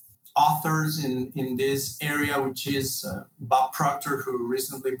best authors in this area, which is Bob Proctor, who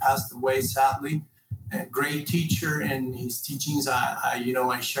recently passed away, sadly. A great teacher, and his teachings, I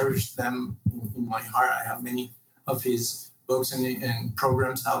cherish them in my heart. I have many of his books and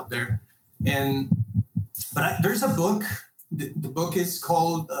programs out there. But there's a book. The book is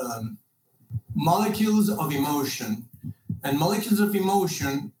called Molecules of Emotion. And Molecules of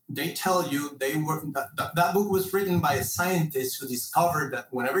Emotion, they tell you that book was written by a scientist who discovered that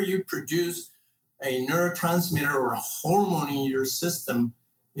whenever you produce a neurotransmitter or a hormone in your system,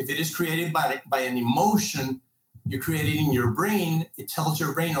 if it is created by an emotion, you create it in your brain, it tells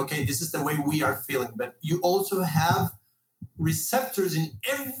your brain, okay, this is the way we are feeling. But you also have receptors in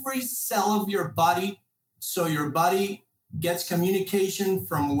every cell of your body. So your body gets communication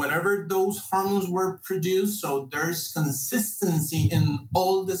from whatever those hormones were produced. So there's consistency in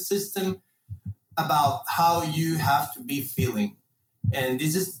all the system about how you have to be feeling. And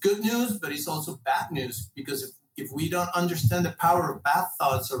this is good news, but it's also bad news, because if we don't understand the power of bad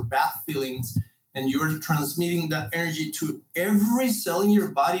thoughts or bad feelings, and you're transmitting that energy to every cell in your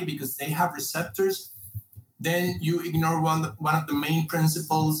body because they have receptors, then you ignore one of the main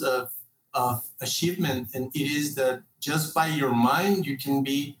principles of achievement. And it is that just by your mind, you can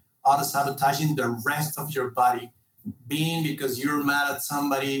be auto-sabotaging the rest of your body, being because you're mad at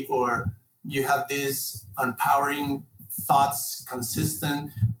somebody, or you have these empowering thoughts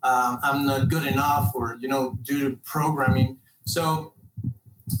consistent, I'm not good enough, or, due to programming. So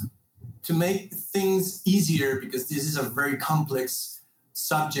to make things easier, because this is a very complex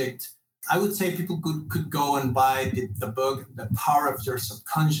subject, I would say people could go and buy the book, The Power of Your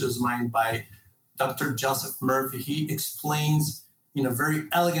Subconscious Mind by Dr. Joseph Murphy. He explains in a very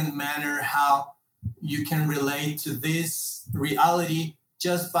elegant manner how you can relate to this reality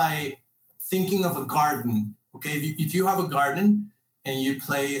just by thinking of a garden. Okay, if you have a garden and you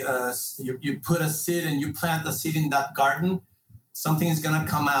put a seed and you plant a seed in that garden, something is going to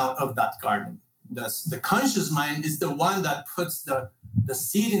come out of that garden. The conscious mind is the one that puts the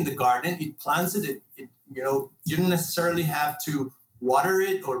seed in the garden. It plants it. You don't necessarily have to water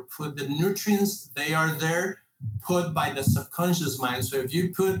it or put the nutrients. They are there, put by the subconscious mind. So if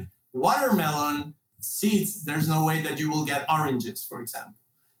you put watermelon seeds, there's no way that you will get oranges, for example.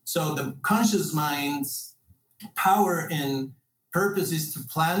 So the conscious mind's power and purpose is to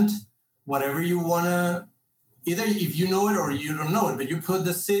plant whatever you want to, either if you know it or you don't know it, but you put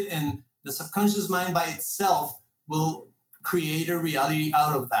the seed, and the subconscious mind by itself will create a reality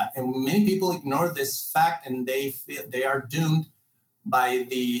out of that. And many people ignore this fact, and they feel they are doomed by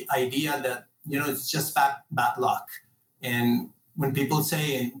the idea that, it's just bad luck. And when people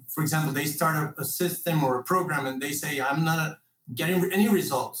say, and for example, they start a system or a program and they say, I'm not getting any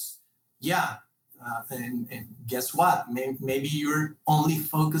results. Yeah. And guess what? Maybe you're only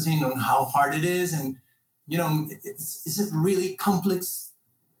focusing on how hard it is. And, it's a really complex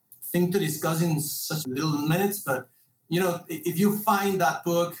thing to discuss in such little minutes. But, if you find that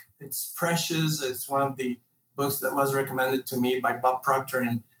book, it's precious. It's one of the books that was recommended to me by Bob Proctor,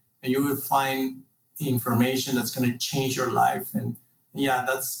 and you will find information that's going to change your life. And yeah,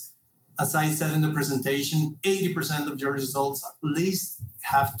 that's, as I said in the presentation, 80% of your results at least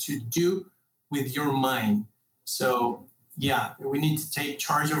have to do with your mind. So yeah, we need to take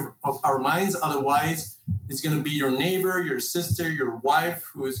charge of our minds. Otherwise, it's going to be your neighbor, your sister, your wife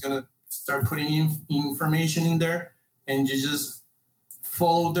who is going to start putting in information in there, and you just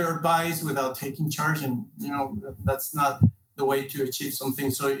follow their advice without taking charge. And, that's not the way to achieve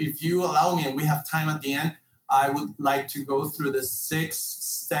something. So if you allow me, and we have time at the end, I would like to go through the 6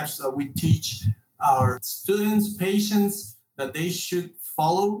 steps that we teach our students, patients, that they should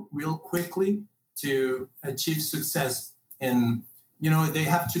follow real quickly to achieve success. And, they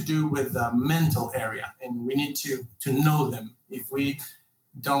have to do with the mental area, and we need to know them. If we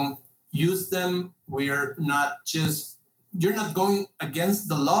don't use them, you're not going against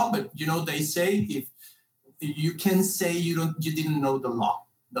the law, but, they say if you can say you didn't know the law.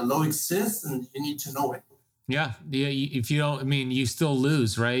 The law exists and you need to know it. Yeah. If you don't, you still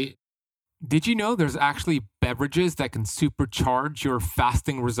lose, right? Did you know there's actually beverages that can supercharge your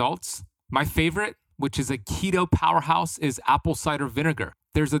fasting results? My favorite, which is a keto powerhouse, is apple cider vinegar.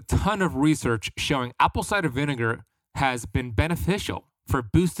 there's a ton of research showing apple cider vinegar has been beneficial for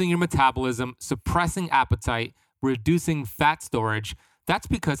boosting your metabolism, suppressing appetite, reducing fat storage. That's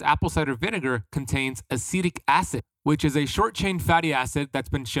because apple cider vinegar contains acetic acid, which is a short-chain fatty acid that's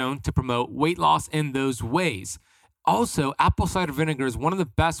been shown to promote weight loss in those ways. Also, apple cider vinegar is one of the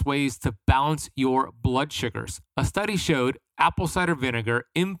best ways to balance your blood sugars. A study showed apple cider vinegar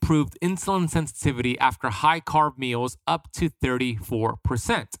improved insulin sensitivity after high-carb meals up to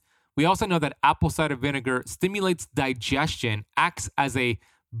 34%. We also know that apple cider vinegar stimulates digestion, acts as a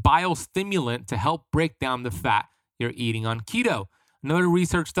bile stimulant to help break down the fat you're eating on keto. Another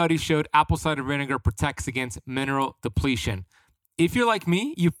research study showed apple cider vinegar protects against mineral depletion. If you're like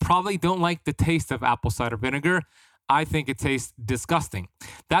me, you probably don't like the taste of apple cider vinegar. I think it tastes disgusting.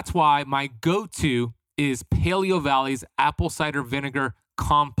 That's why my go-to is Paleo Valley's apple cider vinegar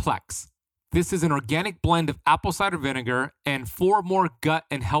complex. This is an organic blend of apple cider vinegar and 4 more gut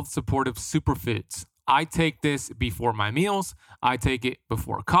and health supportive superfoods. I take this before my meals, I take it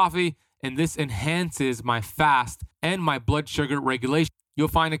before coffee, and this enhances my fast and my blood sugar regulation. You'll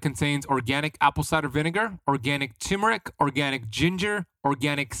find it contains organic apple cider vinegar, organic turmeric, organic ginger,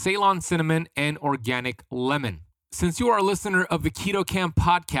 organic Ceylon cinnamon, and organic lemon. Since you are a listener of the Keto Camp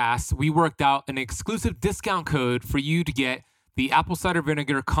podcast, we worked out an exclusive discount code for you to get the apple cider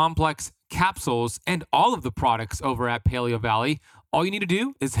vinegar complex capsules and all of the products over at Paleo Valley. All you need to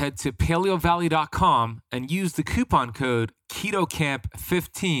do is head to paleovalley.com and use the coupon code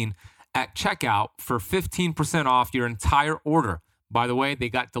KETOCAMP15 at checkout for 15% off your entire order. By the way, they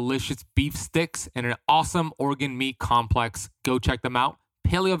got delicious beef sticks and an awesome organ meat complex. Go check them out.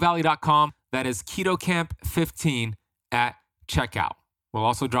 paleovalley.com. That is KetoCamp15 at checkout. We'll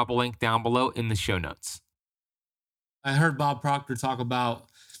also drop a link down below in the show notes. I heard Bob Proctor talk about,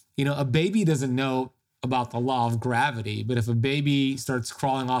 a baby doesn't know about the law of gravity, but if a baby starts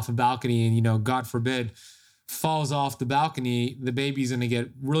crawling off a balcony and, God forbid, falls off the balcony, the baby's going to get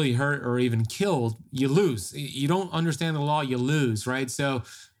really hurt or even killed. You lose. You don't understand the law, you lose, right? So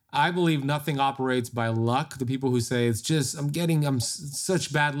I believe nothing operates by luck. The people who say it's just, I'm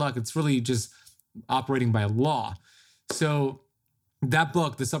such bad luck. It's really just operating by law. So that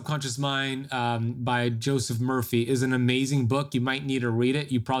book, The Subconscious Mind by Joseph Murphy, is an amazing book. You might need to read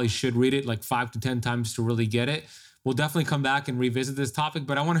it. You probably should read it like 5 to 10 times to really get it. We'll definitely come back and revisit this topic,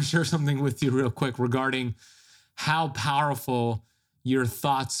 but I want to share something with you real quick regarding how powerful your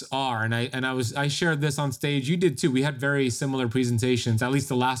thoughts are. And I shared this on stage. You did too. We had very similar presentations. At least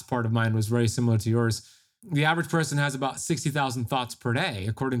the last part of mine was very similar to yours. The average person has about 60,000 thoughts per day,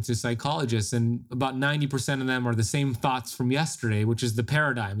 according to psychologists, and about 90% of them are the same thoughts from yesterday, which is the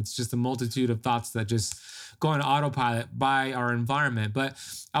paradigm. It's just a multitude of thoughts that just go on autopilot by our environment. But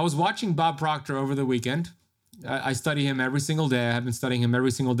I was watching Bob Proctor over the weekend. I study him every single day. I have been studying him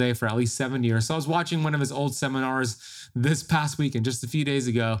every single day for at least 7 years. So I was watching one of his old seminars this past weekend, just a few days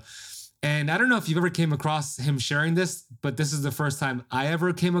ago. And I don't know if you've ever came across him sharing this, but this is the first time I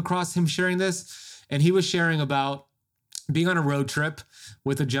ever came across him sharing this. And he was sharing about being on a road trip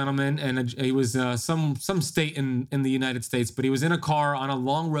with a gentleman, and he was some state in the United States, but he was in a car on a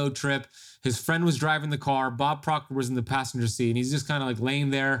long road trip. His friend was driving the car. Bob Proctor was in the passenger seat, and he's just kind of like laying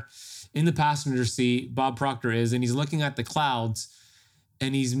there in the passenger seat. Bob Proctor is, and he's looking at the clouds,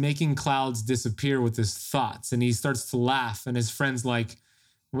 and he's making clouds disappear with his thoughts. And he starts to laugh, and his friend's like,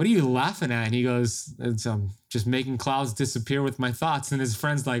 "What are you laughing at?" And he goes, "It's just making clouds disappear with my thoughts." And his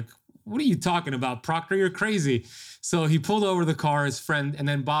friend's like, "What are you talking about, Proctor? You're crazy." So he pulled over the car, his friend, and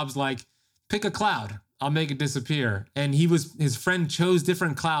then Bob's like, "Pick a cloud. I'll make it disappear." And his friend chose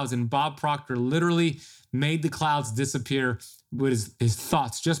different clouds, and Bob Proctor literally made the clouds disappear with his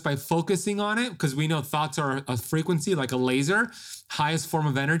thoughts just by focusing on it, because we know thoughts are a frequency, like a laser, highest form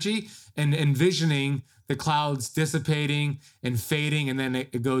of energy, and envisioning the clouds dissipating and fading, and then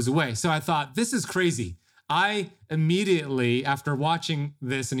it goes away. So I thought, this is crazy. I immediately, after watching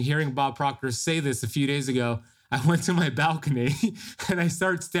this and hearing Bob Proctor say this a few days ago, I went to my balcony and I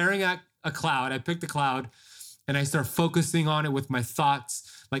started staring at a cloud. I picked a cloud and I start focusing on it with my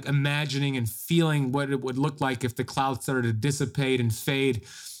thoughts, like imagining and feeling what it would look like if the cloud started to dissipate and fade.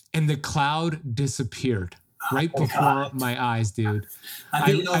 And the cloud disappeared right before my eyes, dude. I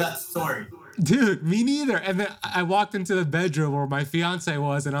didn't know that story. Dude, me neither. And then I walked into the bedroom where my fiance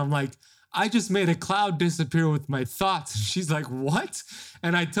was, and I'm like, "I just made a cloud disappear with my thoughts." And she's like, "What?"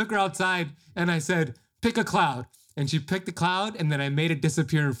 And I took her outside and I said, "Pick a cloud." And she picked the cloud, and then I made it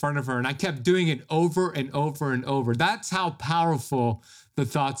disappear in front of her. And I kept doing it over and over and over. That's how powerful the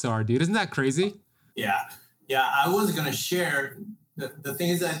thoughts are, dude. Isn't that crazy? Yeah. I was going to share, the thing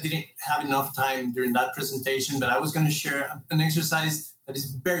is that I didn't have enough time during that presentation, but I was going to share an exercise that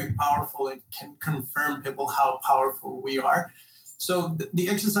is very powerful. It can confirm people how powerful we are. So the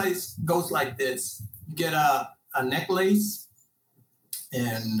exercise goes like this. You get a necklace,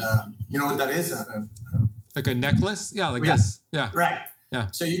 and you know what that is? Like a necklace? Yeah, like this. Yeah. Right. Yeah.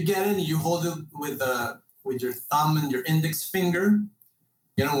 So you get it and you hold it with your thumb and your index finger,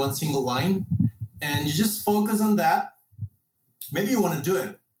 you know, one single line. And you just focus on that. Maybe you want to do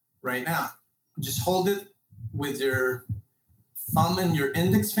it right now. Just hold it with your thumb and your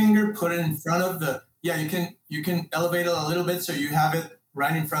index finger, put it in front of you can elevate it a little bit so you have it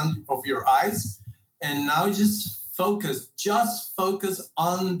right in front of your eyes. And now just focus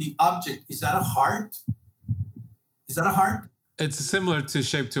on the object. Is that a heart? Is that a heart? It's similar to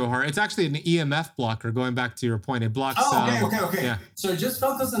shape to a heart. It's actually an EMF blocker, going back to your point. It blocks. Okay. Yeah. So just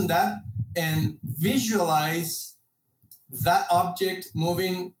focus on that and visualize that object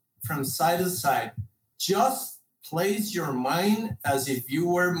moving from side to side. Just place your mind as if you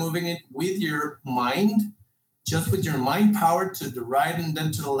were moving it with your mind, just with your mind power to the right and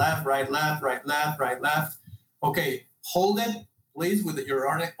then to the left, right, left, right, left, right, left. Okay, hold it, please, with your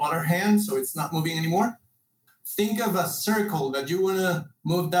other hand so it's not moving anymore. Think of a circle that you want to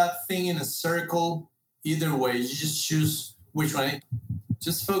move that thing in a circle either way. You just choose which one.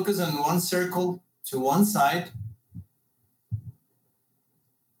 Just focus on one circle to one side.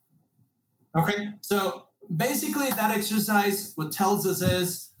 Okay, so basically that exercise, what tells us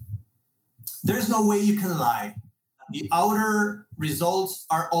is there's no way you can lie. The outer results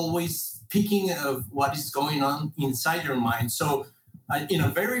are always speaking of what is going on inside your mind. So in a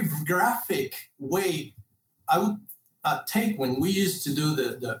very graphic way, I would take when we used to do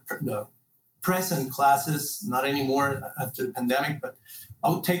the present classes, not anymore after the pandemic, but I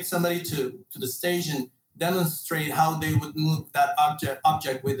would take somebody to the stage and demonstrate how they would move that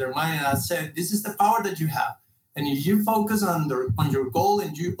object with their mind. And I said, this is the power that you have. And if you focus on your goal,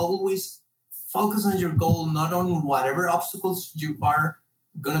 and you always focus on your goal, not on whatever obstacles you are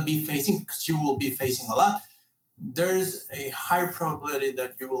going to be facing, because you will be facing a lot, there's a higher probability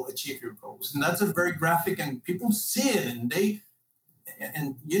that you will achieve your goals. And that's a very graphic, and people see it, and they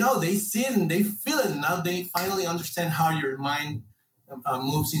see it and they feel it. And now they finally understand how your mind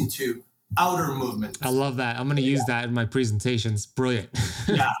moves into outer movement. I love that. I'm going to use that in my presentations. Brilliant.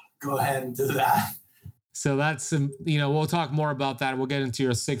 Yeah, go ahead and do that. So that's, we'll talk more about that. We'll get into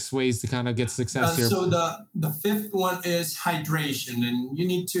your 6 ways to kind of get success here. So the fifth one is hydration, and you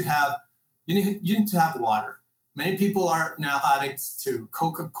need to have water. Many people are now addicts to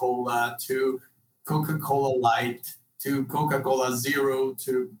Coca-Cola, to Coca-Cola Light, to Coca-Cola Zero,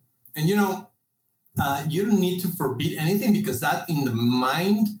 and you don't need to forbid anything, because that in the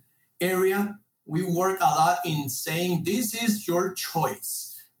mind area, we work a lot in saying, this is your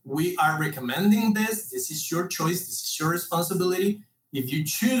choice. We are recommending this. This is your choice. This is your responsibility. If you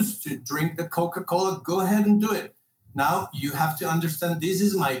choose to drink the Coca-Cola, go ahead and do it. Now you have to understand, this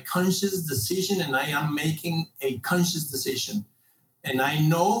is my conscious decision, and I am making a conscious decision. And I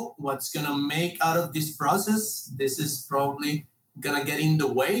know what's going to make out of this process. This is probably going to get in the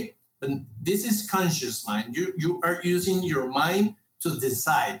way, but this is conscious mind. You are using your mind to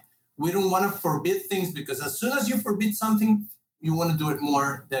decide. We don't want to forbid things, because as soon as you forbid something, you want to do it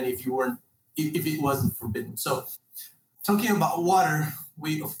more than if it wasn't forbidden. So talking about water,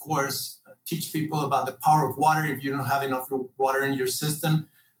 we, of course, teach people about the power of water. If you don't have enough water in your system,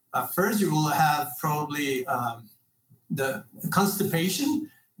 first you will have probably the constipation.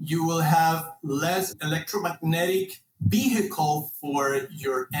 You will have less electromagnetic vehicle for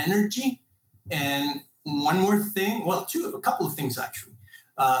your energy. And one more thing, a couple of things actually.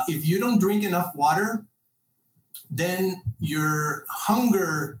 If you don't drink enough water, then your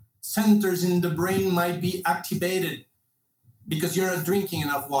hunger centers in the brain might be activated because you're not drinking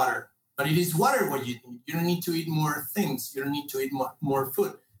enough water. But it is water what you need. You don't need to eat more things. You don't need to eat more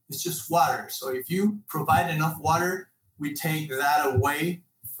food. It's just water. So if you provide enough water, we take that away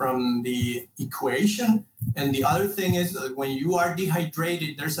from the equation. And the other thing is that when you are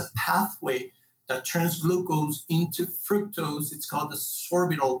dehydrated, there's a pathway that turns glucose into fructose. It's called the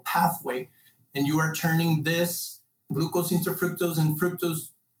sorbitol pathway. And you are turning this glucose into fructose, and fructose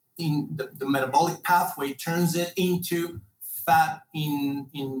in the metabolic pathway turns it into fat in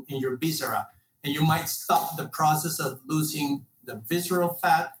your viscera. And you might stop the process of losing the visceral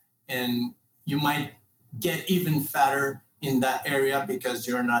fat, and you might get even fatter in that area because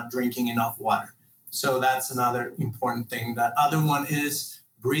you're not drinking enough water. So that's another important thing. That other one is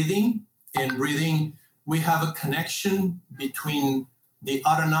breathing. In breathing, we have a connection between the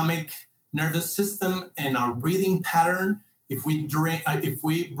autonomic nervous system and our breathing pattern. If we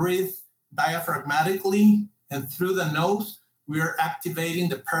breathe diaphragmatically and through the nose, we are activating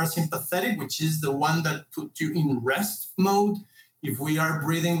the parasympathetic, which is the one that puts you in rest mode. If we are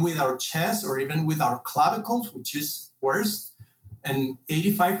breathing with our chest or even with our clavicles, which is worse, and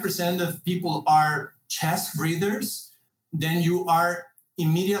 85% of people are chest breathers, then you are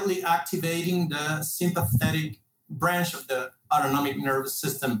immediately activating the sympathetic branch of the autonomic nervous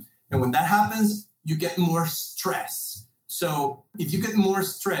system. And when that happens, you get more stress. So if you get more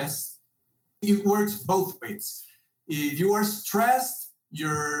stress, it works both ways. If you are stressed,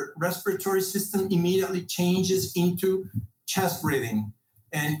 your respiratory system immediately changes into chest breathing.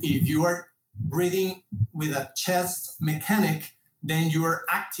 And if you are breathing with a chest mechanic, then you are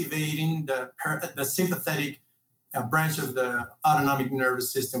activating the sympathetic branch of the autonomic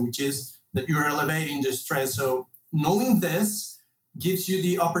nervous system, which is that you're elevating the stress. So knowing this gives you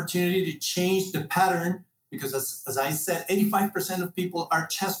the opportunity to change the pattern, because as I said, 85% of people are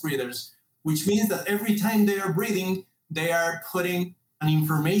chest breathers, which means that every time they are breathing, they are putting an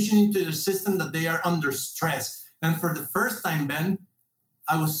information into the system that they are under stress. And for the first time, Ben,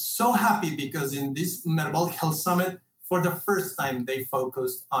 I was so happy because in this Metabolic Health Summit, for the first time, they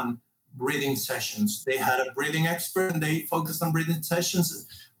focused on breathing sessions. They had a breathing expert and they focused on breathing sessions.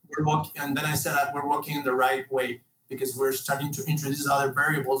 And then I said that we're walking in the right way because we're starting to introduce other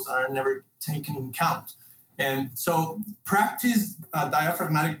variables that are never taken in account. And so practice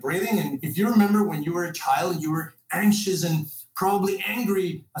diaphragmatic breathing. And if you remember when you were a child, you were anxious and probably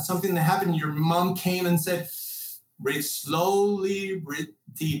angry at something that happened. Your mom came and said, breathe slowly, breathe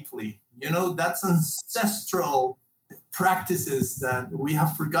deeply. That's ancestral practices that we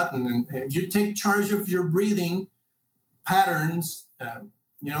have forgotten. And if you take charge of your breathing patterns,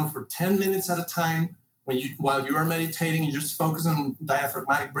 for 10 minutes at a time, while you are meditating, you just focus on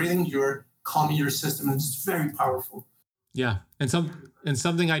diaphragmatic breathing, you're calming your system, and it's very powerful. Yeah. And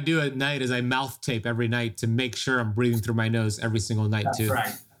something I do at night is I mouth tape every night to make sure I'm breathing through my nose every single night. That's too.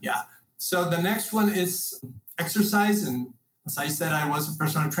 Right. Yeah. So the next one is exercise. And as I said, I was a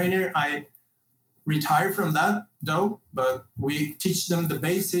personal trainer. I retired from that though, but we teach them the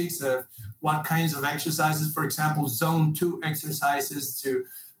basics of what kinds of exercises, for example, zone 2 exercises to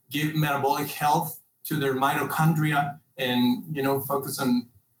give metabolic health to their mitochondria and, focus on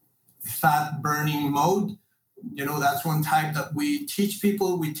fat burning mode. That's one type that we teach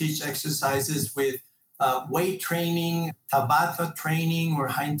people. We teach exercises with weight training, Tabata training, or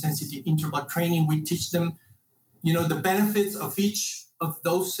high intensity interval training. We teach them, the benefits of each of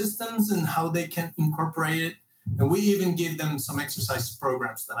those systems and how they can incorporate it. And we even give them some exercise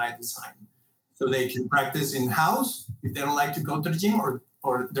programs that I designed so they can practice in-house if they don't like to go to the gym,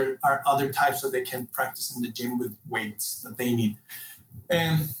 or there are other types that they can practice in the gym with weights that they need.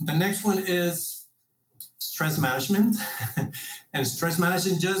 And the next one is stress management. And stress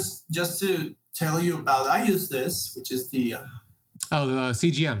management, just to tell you about, I use this, which is the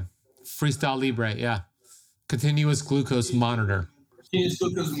CGM, Freestyle Libre, yeah. Continuous glucose monitor. Continuous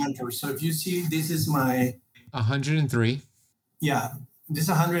glucose monitor. So if you see, this is my 103. Yeah, this is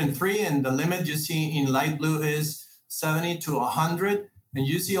 103, and the limit you see in light blue is 70 to 100. And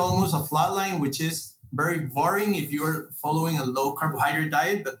you see almost a flat line, which is very boring if you're following a low carbohydrate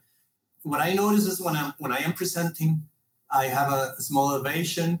diet. But what I notice is when I am presenting, I have a small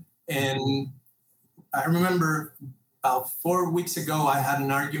elevation. And I remember about 4 weeks ago, I had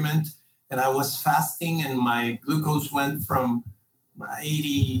an argument and I was fasting and my glucose went from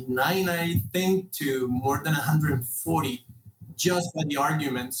 89, I think, to more than 140 just by the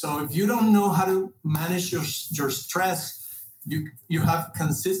argument. So if you don't know how to manage your stress, you have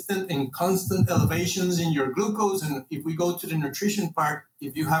consistent and constant elevations in your glucose. And if we go to the nutrition part,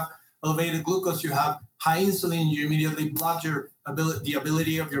 if you have elevated glucose, you have high insulin, you immediately block the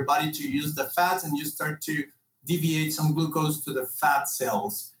ability of your body to use the fats, and you start to deviate some glucose to the fat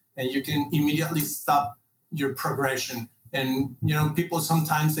cells, and you can immediately stop your progression. And, people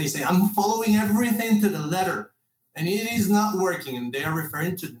sometimes they say, I'm following everything to the letter, and it is not working. And they are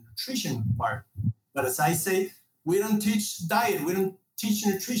referring to the nutrition part. But as I say, we don't teach diet. We don't teach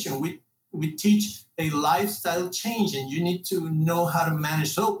nutrition. We teach a lifestyle change, and you need to know how to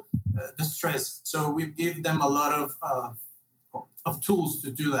manage the stress. So we give them a lot of tools to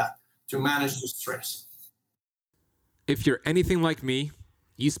do that, to manage the stress. If you're anything like me,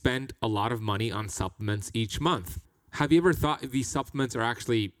 you spend a lot of money on supplements each month. Have you ever thought if these supplements are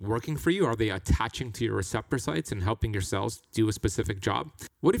actually working for you? Are they attaching to your receptor sites and helping your cells do a specific job?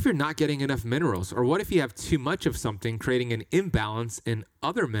 What if you're not getting enough minerals? Or what if you have too much of something, creating an imbalance in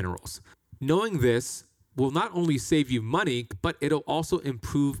other minerals? Knowing this will not only save you money, but it'll also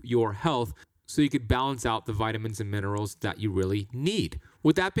improve your health so you could balance out the vitamins and minerals that you really need.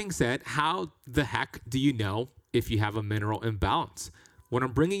 With that being said, how the heck do you know if you have a mineral imbalance. What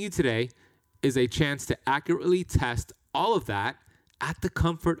I'm bringing you today is a chance to accurately test all of that at the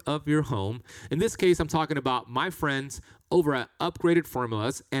comfort of your home. In this case, I'm talking about my friends over at Upgraded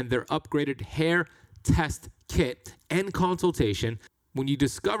Formulas and their upgraded hair test kit and consultation. When you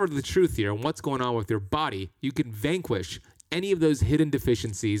discover the truth here and what's going on with your body, you can vanquish any of those hidden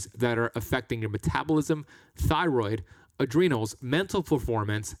deficiencies that are affecting your metabolism, thyroid, adrenals, mental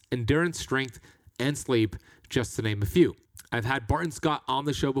performance, endurance, strength, and sleep, just to name a few. I've had Barton Scott on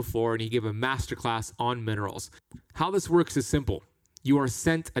the show before, and he gave a masterclass on minerals. How this works is simple. You are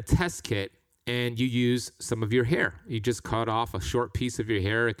sent a test kit, and you use some of your hair. You just cut off a short piece of your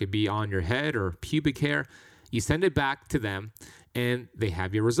hair. It could be on your head or pubic hair. You send it back to them, and they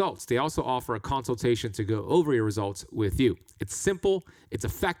have your results. They also offer a consultation to go over your results with you. It's simple, it's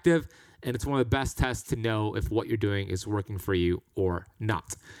effective, and it's one of the best tests to know if what you're doing is working for you or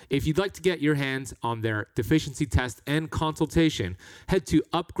not. If you'd like to get your hands on their deficiency test and consultation, head to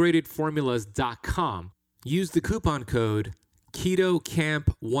upgradedformulas.com. Use the coupon code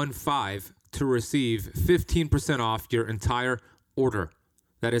KETOCAMP15 to receive 15% off your entire order.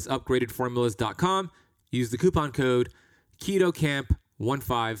 That is upgradedformulas.com. Use the coupon code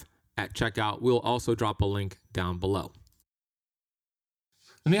KETOCAMP15 at checkout. We'll also drop a link down below.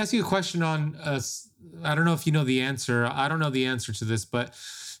 Let me ask you a question on, I don't know if you know the answer. I don't know the answer to this, but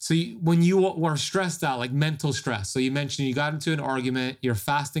so when you were stressed out, like mental stress, so you mentioned you got into an argument, your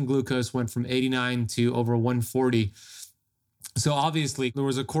fasting glucose went from 89 to over 140. So obviously there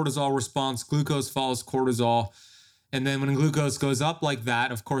was a cortisol response, glucose follows cortisol. And then when glucose goes up like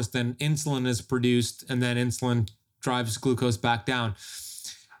that, of course, then insulin is produced and then insulin drives glucose back down.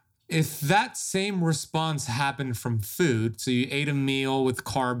 If that same response happened from food, so you ate a meal with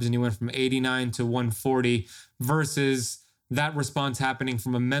carbs and you went from 89 to 140 versus that response happening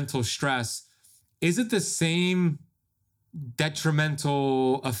from a mental stress, is it the same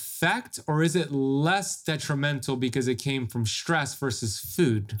detrimental effect or is it less detrimental because it came from stress versus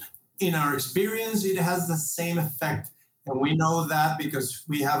food? In our experience, it has the same effect. And we know that because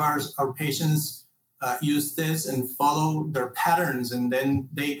we have our patients use this and follow their patterns. And then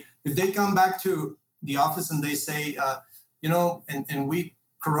if they come back to the office and they say, and we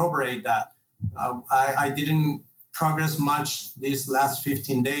corroborate that, I didn't progress much these last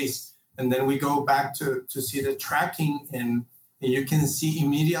 15 days. And then we go back to see the tracking and you can see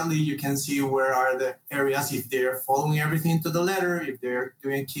immediately, you can see where are the areas, if they're following everything to the letter, if they're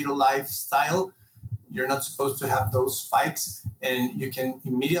doing keto lifestyle, you're not supposed to have those spikes. And you can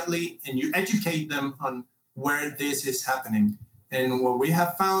immediately, and you educate them on where this is happening. And what we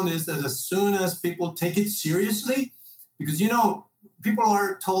have found is that as soon as people take it seriously, because, people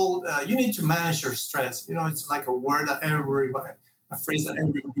are told you need to manage your stress. It's like a word that a phrase that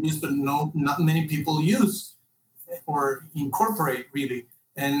everybody uses, but not many people use or incorporate really.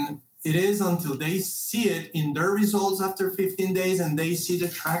 And it is until they see it in their results after 15 days and they see the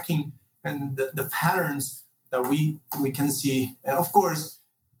tracking and the patterns that we can see. And of course,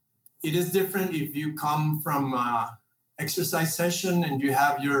 it is different if you come from exercise session and you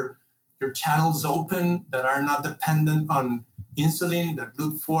have your channels open that are not dependent on insulin, the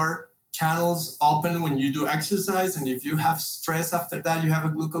GLUT4 channels open when you do exercise. And if you have stress after that, you have a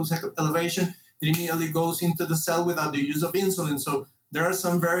glucose elevation, it immediately goes into the cell without the use of insulin. So there are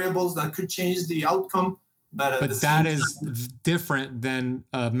some variables that could change the outcome. But that is different than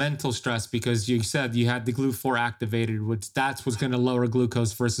mental stress because you said you had the GLUT4 activated, which that's what's going to lower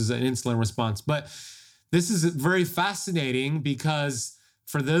glucose versus an insulin response. But this is very fascinating because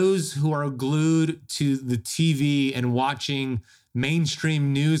for those who are glued to the TV and watching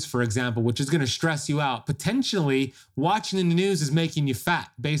mainstream news, for example, which is going to stress you out, potentially watching the news is making you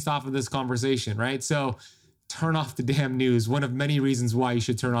fat based off of this conversation, right? So turn off the damn news. One of many reasons why you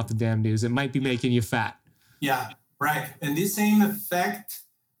should turn off the damn news. It might be making you fat. Yeah, right. And this same effect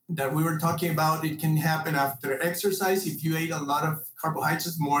that we were talking about, it can happen after exercise. If you ate a lot of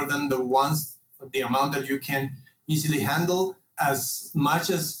carbohydrates, more than the amount that you can easily handle, as much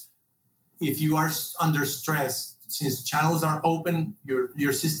as if you are under stress, since channels are open,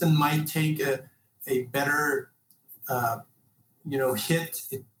 your system might take a better, hit.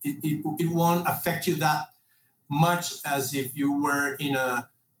 It won't affect you that much as if you were in a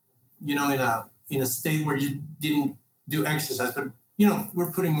state where you didn't do exercise. But,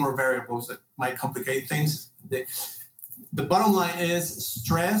 we're putting more variables that might complicate things. The bottom line is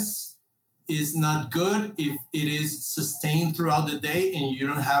stress is not good if it is sustained throughout the day and you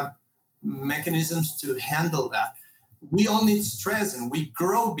don't have mechanisms to handle that. We all need stress and we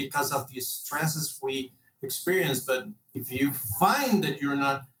grow because of the stresses we experience. But if you find that you're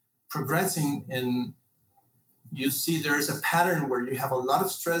not progressing and you see there's a pattern where you have a lot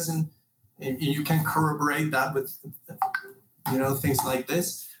of stress, and you can corroborate that with, things like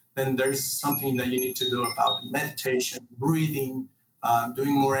this, then there's something that you need to do about meditation, breathing,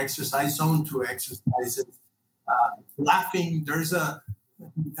 doing more exercise, zone 2 exercises, laughing.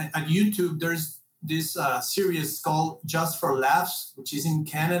 At YouTube, there's this series called Just for Laughs, which is in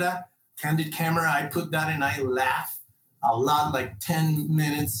Canada. Candid camera, I put that and I laugh a lot, like 10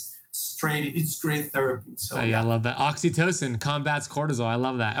 minutes straight. It's great therapy. So I love that. Oxytocin combats cortisol. I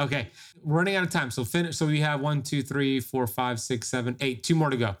love that. Okay, we're running out of time. So finish. So we have 1, 2, 3, 4, 5, 6, 7, 8. 2 more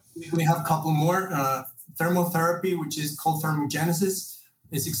to go. We have a couple more. Thermotherapy, which is cold thermogenesis,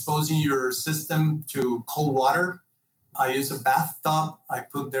 is exposing your system to cold water. I use a bathtub. I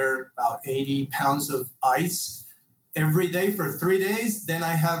put there about 80 pounds of ice every day for 3 days. Then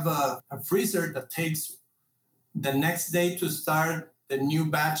I have a freezer that takes the next day to start the new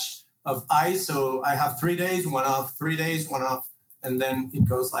batch of ice. So I have 3 days, one off, 3 days, one off, and then it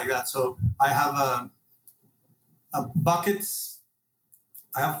goes like that. So I have buckets.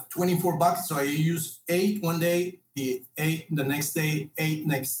 I have 24 buckets. So I use 8 one day, the 8 the next day, 8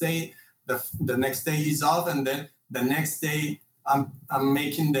 next day. The next day is off, and then the next day I'm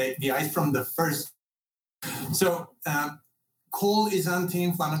making the ice from the first. So cold is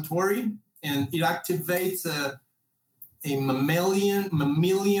anti-inflammatory, and it activates a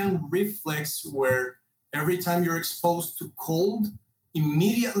mammalian reflex where every time you're exposed to cold,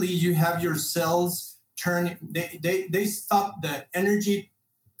 immediately you have your cells turn. They stop the energy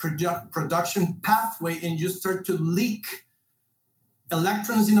production pathway, and you start to leak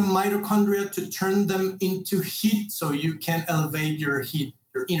electrons in the mitochondria to turn them into heat, so you can elevate your heat,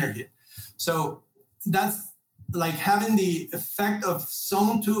 your inner heat. So that's like having the effect of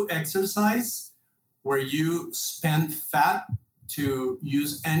zone 2 exercise, where you spend fat to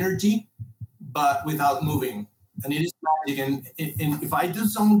use energy, but without moving. And it is magic. And if I do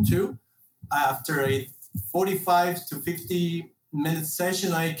zone 2, after a 45 to 50 minute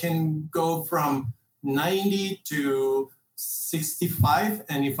session, I can go from 90 to 65.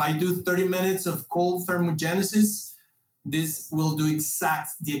 And if I do 30 minutes of cold thermogenesis, this will do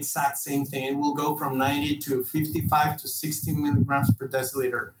the exact same thing. It will go from 90 to 55 to 60 milligrams per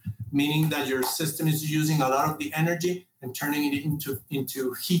deciliter, meaning that your system is using a lot of the energy and turning it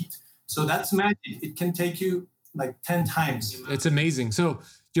into heat. So that's magic. It can take you like 10 times. It's amazing. So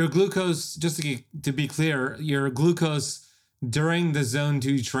your glucose, just to be clear, your glucose during the zone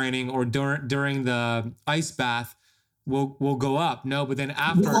 2 training or during the ice bath will go up. No, but then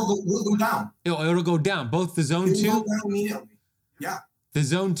after will go down. It'll go down. Both the zone 2 will go down immediately. Yeah. The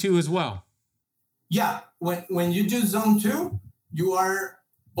zone 2 as well. Yeah. When you do zone 2, you are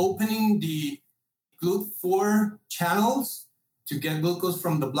opening the GLUT4 channels to get glucose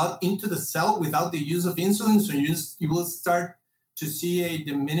from the blood into the cell without the use of insulin. So you will start to see a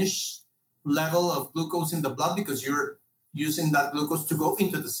diminished level of glucose in the blood because you're using that glucose to go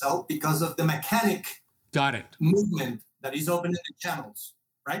into the cell because of the mechanic movement that is opening the channels,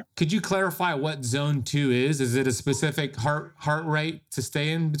 right? Could you clarify what zone 2 is? Is it a specific heart rate to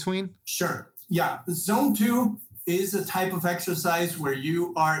stay in between? Sure. Yeah. Zone 2 is a type of exercise where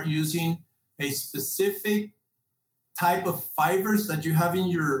you are using a specific type of fibers that you have in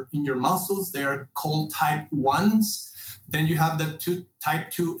your muscles. They are called type 1s. Then you have the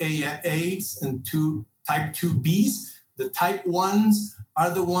type 2A's and type 2B's. The type 1s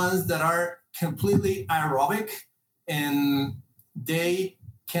are the ones that are completely aerobic, and they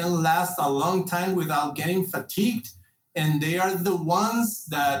can last a long time without getting fatigued. And they are the ones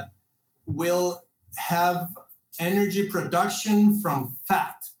that will have energy production from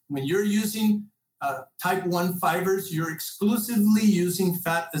fat. When you're using type 1 fibers, you're exclusively using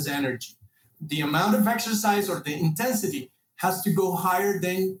fat as energy. The amount of exercise or the intensity has to go higher,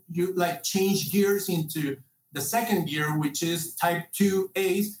 then you change gears into the second gear, which is type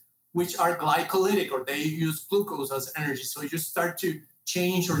 2A's, which are glycolytic, or they use glucose as energy. So you start to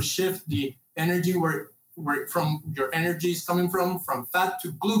change or shift the energy where from your energy is coming from fat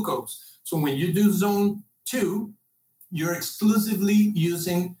to glucose. So when you do zone 2, you're exclusively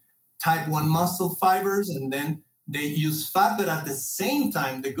using type 1 muscle fibers, and then they use fat. But at the same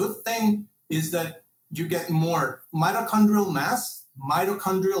time, the good thing is that you get more mitochondrial mass,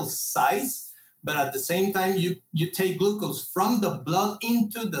 mitochondrial size, but at the same time, you take glucose from the blood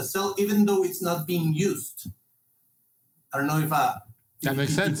into the cell, even though it's not being used. I don't know if that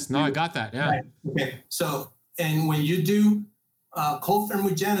makes sense. No, I got that. Yeah. Right. Okay. So, and when you do cold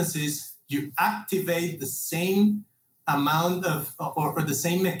thermogenesis, you activate the same amount of, or the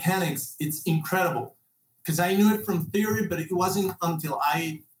same mechanics. It's incredible because I knew it from theory, but it wasn't until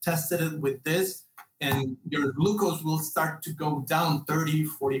I tested it with this. and your glucose will start to go down 30,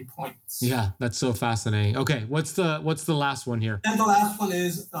 40 points. Yeah, that's so fascinating. Okay, what's the last one here? And the last one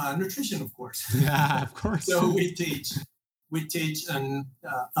is nutrition, of course. Yeah, of course. So we teach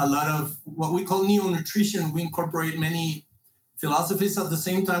a lot of what we call neo-nutrition. We incorporate many philosophies. At the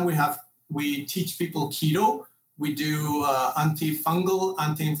same time, we teach people keto. We do antifungal,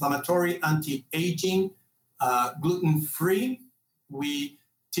 anti-inflammatory, anti-aging, gluten-free. We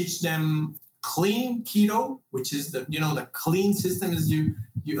teach them clean keto, which is the clean system is you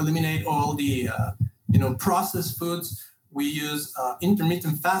eliminate all the processed foods. We use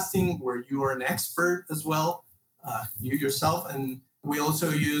intermittent fasting, where you are an expert as well, you yourself, and we also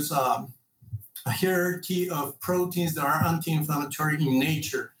use a hierarchy of proteins that are anti-inflammatory in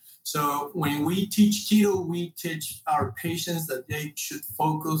nature. So when we teach keto, we teach our patients that they should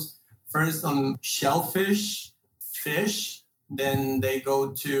focus first on shellfish, fish, then they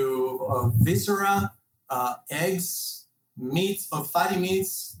go to viscera, eggs, meats or fatty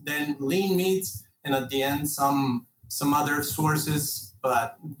meats, then lean meats, and at the end some other sources.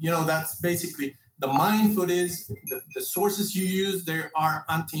 But that's basically the mind food is the sources you use. They are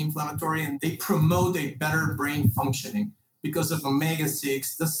anti-inflammatory and they promote a better brain functioning because of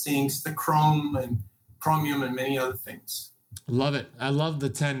omega-6, the zincs, the chrome and chromium, and many other things. Love it. I love the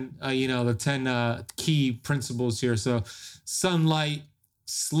 10, the 10 key principles here. So sunlight,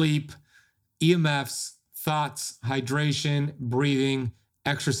 sleep, EMFs, thoughts, hydration, breathing,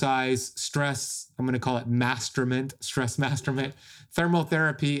 exercise, stress. I'm going to call it stress masterment,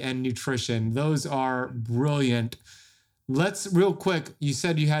 thermotherapy, and nutrition. Those are brilliant. Let's real quick. You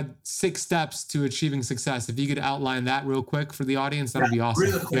said you had 6 steps to achieving success. If you could outline that real quick for the audience, that would be awesome.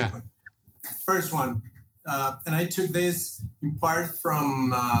 Really quick. Yeah. First one. And I took this in part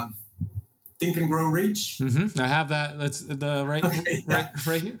from Think and Grow Rich. Mm-hmm. I have that. That's the right here. Right.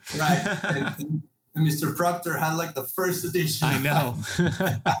 And Mr. Proctor had like the first edition. I know.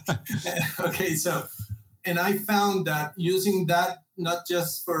 Okay, so, and I found that using that, not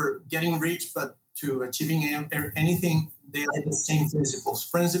just for getting rich, but to achieving anything, they are the same principles.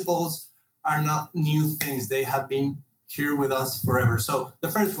 Principles are not new things. They have been here with us forever. So the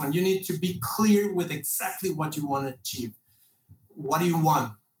first one, you need to be clear with exactly what you want to achieve. What do you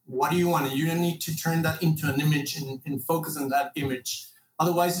want? What do you want? And you don't need to turn that into an image and focus on that image.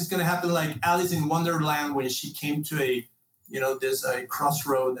 Otherwise, it's going to happen like Alice in Wonderland when she came to there's a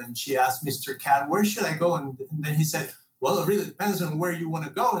crossroad and she asked Mr. Cat, where should I go? And then he said, well, it really depends on where you want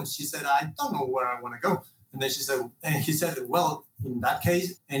to go. And she said, I don't know where I want to go. And then he said, well, in that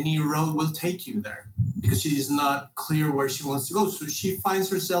case, any road will take you there, because she is not clear where she wants to go. So she finds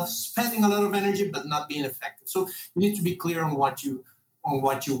herself spending a lot of energy, but not being effective. So you need to be clear on what you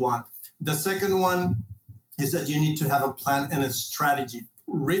want. The second one is that you need to have a plan and a strategy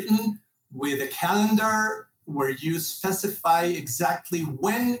written with a calendar where you specify exactly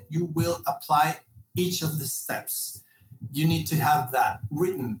when you will apply each of the steps. You need to have that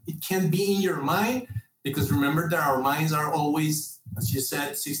written. It can be in your mind, because remember that our minds are always, as you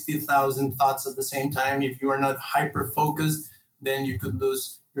said, 60,000 thoughts at the same time. If you are not hyper-focused, then you could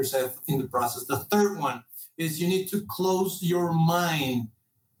lose yourself in the process. The third one is you need to close your mind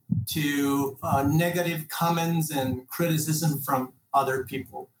to negative comments and criticism from other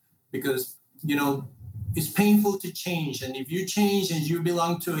people, because, it's painful to change. And if you change and you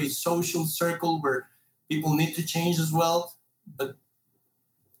belong to a social circle where people need to change as well, but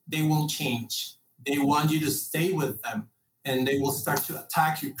they won't change. They want you to stay with them, and they will start to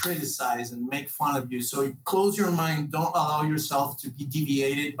attack you, criticize, and make fun of you. So you close your mind. Don't allow yourself to be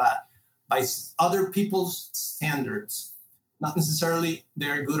deviated by other people's standards. Not necessarily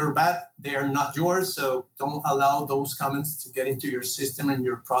they're good or bad. They are not yours. So don't allow those comments to get into your system and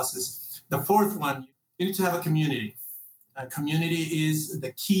your process. The fourth one, you need to have a community. A community is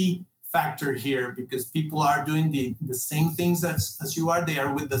the key factor here, because people are doing the same things as you are. They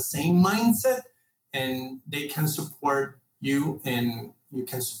are with the same mindset, and they can support you and you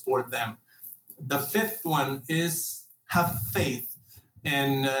can support them. The fifth one is have faith.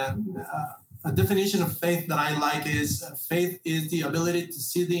 And a definition of faith that I like is faith is the ability to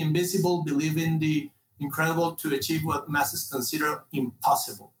see the invisible, believe in the incredible, to achieve what masses consider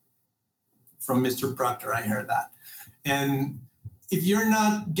impossible. From Mr. Proctor, I heard that. And if you're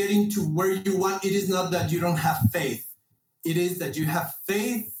not getting to where you want, it is not that you don't have faith. It is that you have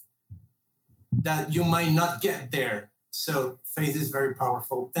faith that you might not get there. So faith is very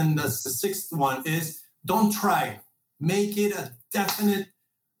powerful. And the sixth one is don't try. Make it a definite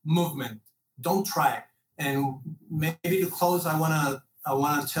movement. Don't try. And maybe to close, I want to I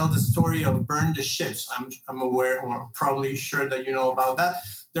want to tell the story of Burn the Ships. I'm aware, or probably sure that you know about that.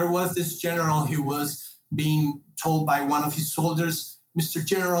 There was this general who was being told by one of his soldiers, Mr.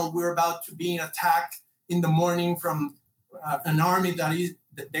 General, we're about to be attacked in the morning from an army that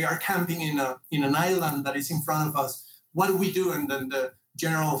they are camping in an island that is in front of us. What do we do? And then the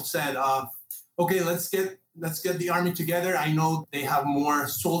general said, okay, let's get the army together. I know they have more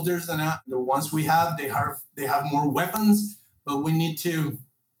soldiers than the ones we have. They have more weapons, but we need to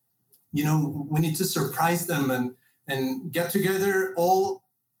surprise them and get together all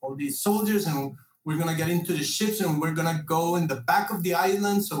these soldiers, and we're going to get into the ships and we're going to go in the back of the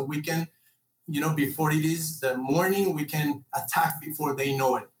island so we can, before it is the morning, we can attack before they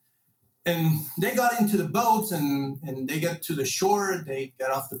know it. And they got into the boats and they get to the shore, they get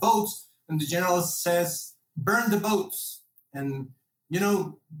off the boats, and the general says, burn the boats. And,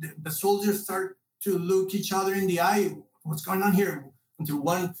 the soldiers start to look each other in the eye. What's going on here? Until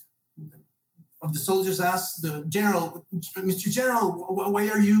one of the soldiers asked the general, Mr. General, why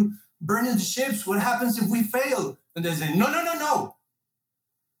are you burning the ships? What happens if we fail? And they say, no.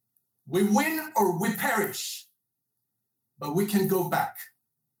 We win or we perish, but we can go back.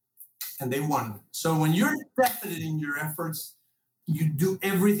 And they won. So when you're definite in your efforts, you do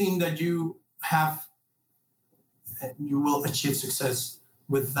everything that you have, and you will achieve success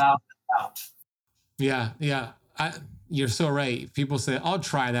without doubt. Yeah. You're so right. People say, I'll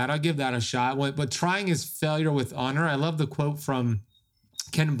try that. I'll give that a shot. But trying is failure with honor. I love the quote from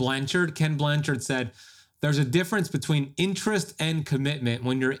Ken Blanchard. Ken Blanchard said, there's a difference between interest and commitment.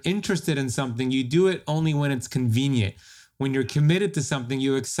 When you're interested in something, you do it only when it's convenient. When you're committed to something,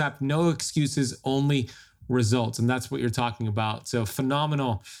 you accept no excuses, only results. And that's what you're talking about. So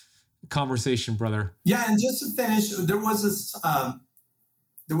phenomenal conversation, brother. Yeah. And just to finish, there was a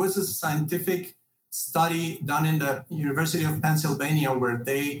scientific study done in the University of Pennsylvania where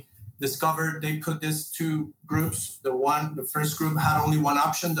they discovered they put these two groups. The first group had only one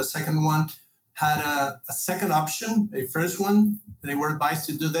option. The second one had a second option. The first one, they were advised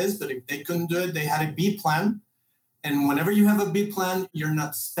to do this, but if they couldn't do it, they had a B plan. And whenever you have a B plan, you're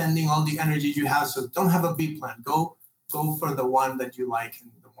not spending all the energy you have. So don't have a B plan. Go for the one that you like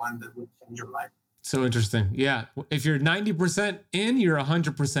and the one that will change your life. So interesting. Yeah. If you're 90% in, you're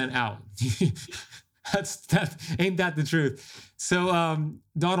 100% out. Ain't that the truth? So,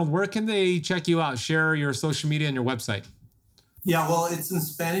 Donald, where can they check you out? Share your social media and your website. Yeah, well, it's in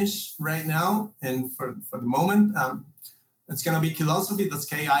Spanish right now. And for the moment, it's going to be Kilosophy. That's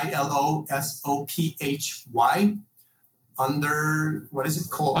KILOSOPHY under, what is it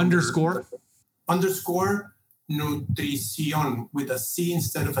called? Underscore Nutrición with a C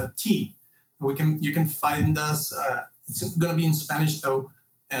instead of a T. You can find us. It's going to be in Spanish though,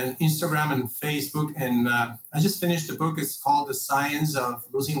 and Instagram and Facebook. And I just finished the book. It's called The Science of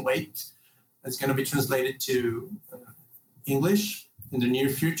Losing Weight. It's going to be translated to English in the near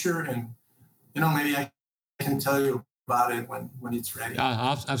future. And, maybe I can tell you about it when it's ready.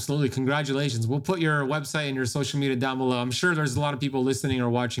 Absolutely. Congratulations. We'll put your website and your social media down below. I'm sure there's a lot of people listening or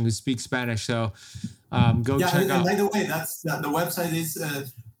watching who speak Spanish. So go check out. And by the way, that's the website is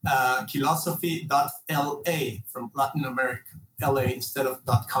kilosophy.la from Latin America, LA instead of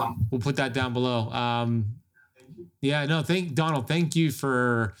 .com. We'll put that down below. Donald, thank you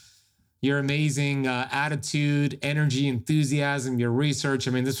for your amazing attitude, energy, enthusiasm, your research.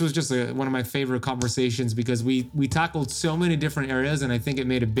 I mean, this was just one of my favorite conversations because we tackled so many different areas, and I think it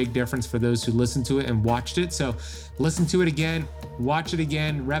made a big difference for those who listened to it and watched it. So listen to it again, watch it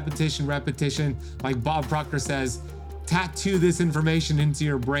again, repetition. Like Bob Proctor says, tattoo this information into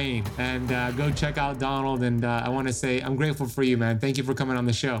your brain and go check out Donald. And I want to say I'm grateful for you, man. Thank you for coming on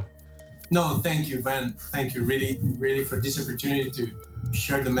the show. No, thank you, man. Thank you really, really for this opportunity to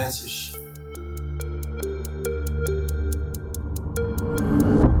share the message.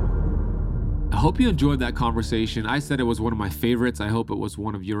 I hope you enjoyed that conversation. I said it was one of my favorites. I hope it was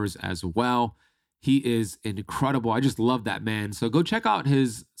one of yours as well. He is incredible. I just love that man. So go check out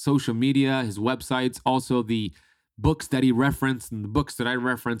his social media, his websites. Also, the books that he referenced and the books that I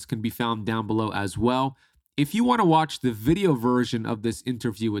referenced can be found down below as well. If you want to watch the video version of this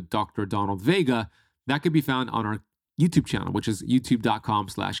interview with Dr. Donald Vega, that could be found on our YouTube channel, which is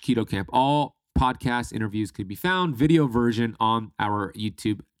youtube.com/KetoCamp. All podcast interviews could be found, video version on our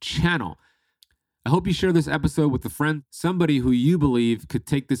YouTube channel. I hope you share this episode with a friend, somebody who you believe could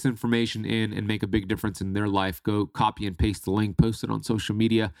take this information in and make a big difference in their life. Go copy and paste the link, post it on social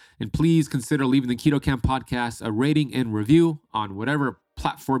media, and please consider leaving the Keto Camp podcast a rating and review on whatever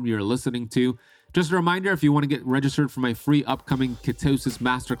platform you're listening to. Just a reminder, if you want to get registered for my free upcoming Ketosis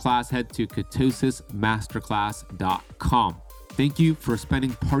Masterclass, head to ketosismasterclass.com. Thank you for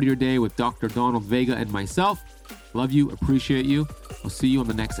spending part of your day with Dr. Donald Vega and myself. Love you, appreciate you. We'll see you on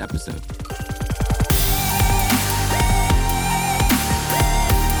the next episode.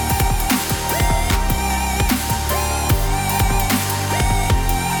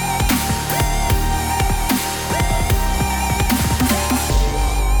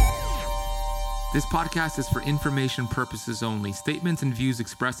 This podcast is for information purposes only. Statements and views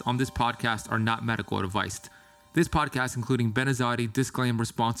expressed on this podcast are not medical advice. This podcast, including Benazati, disclaim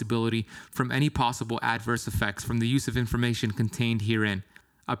responsibility from any possible adverse effects from the use of information contained herein.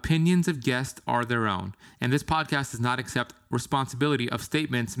 Opinions of guests are their own, and this podcast does not accept responsibility of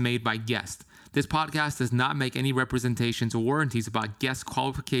statements made by guests. This podcast does not make any representations or warranties about guest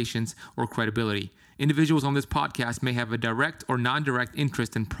qualifications or credibility. Individuals on this podcast may have a direct or non-direct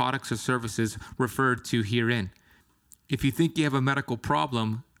interest in products or services referred to herein. If you think you have a medical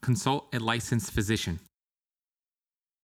problem, consult a licensed physician.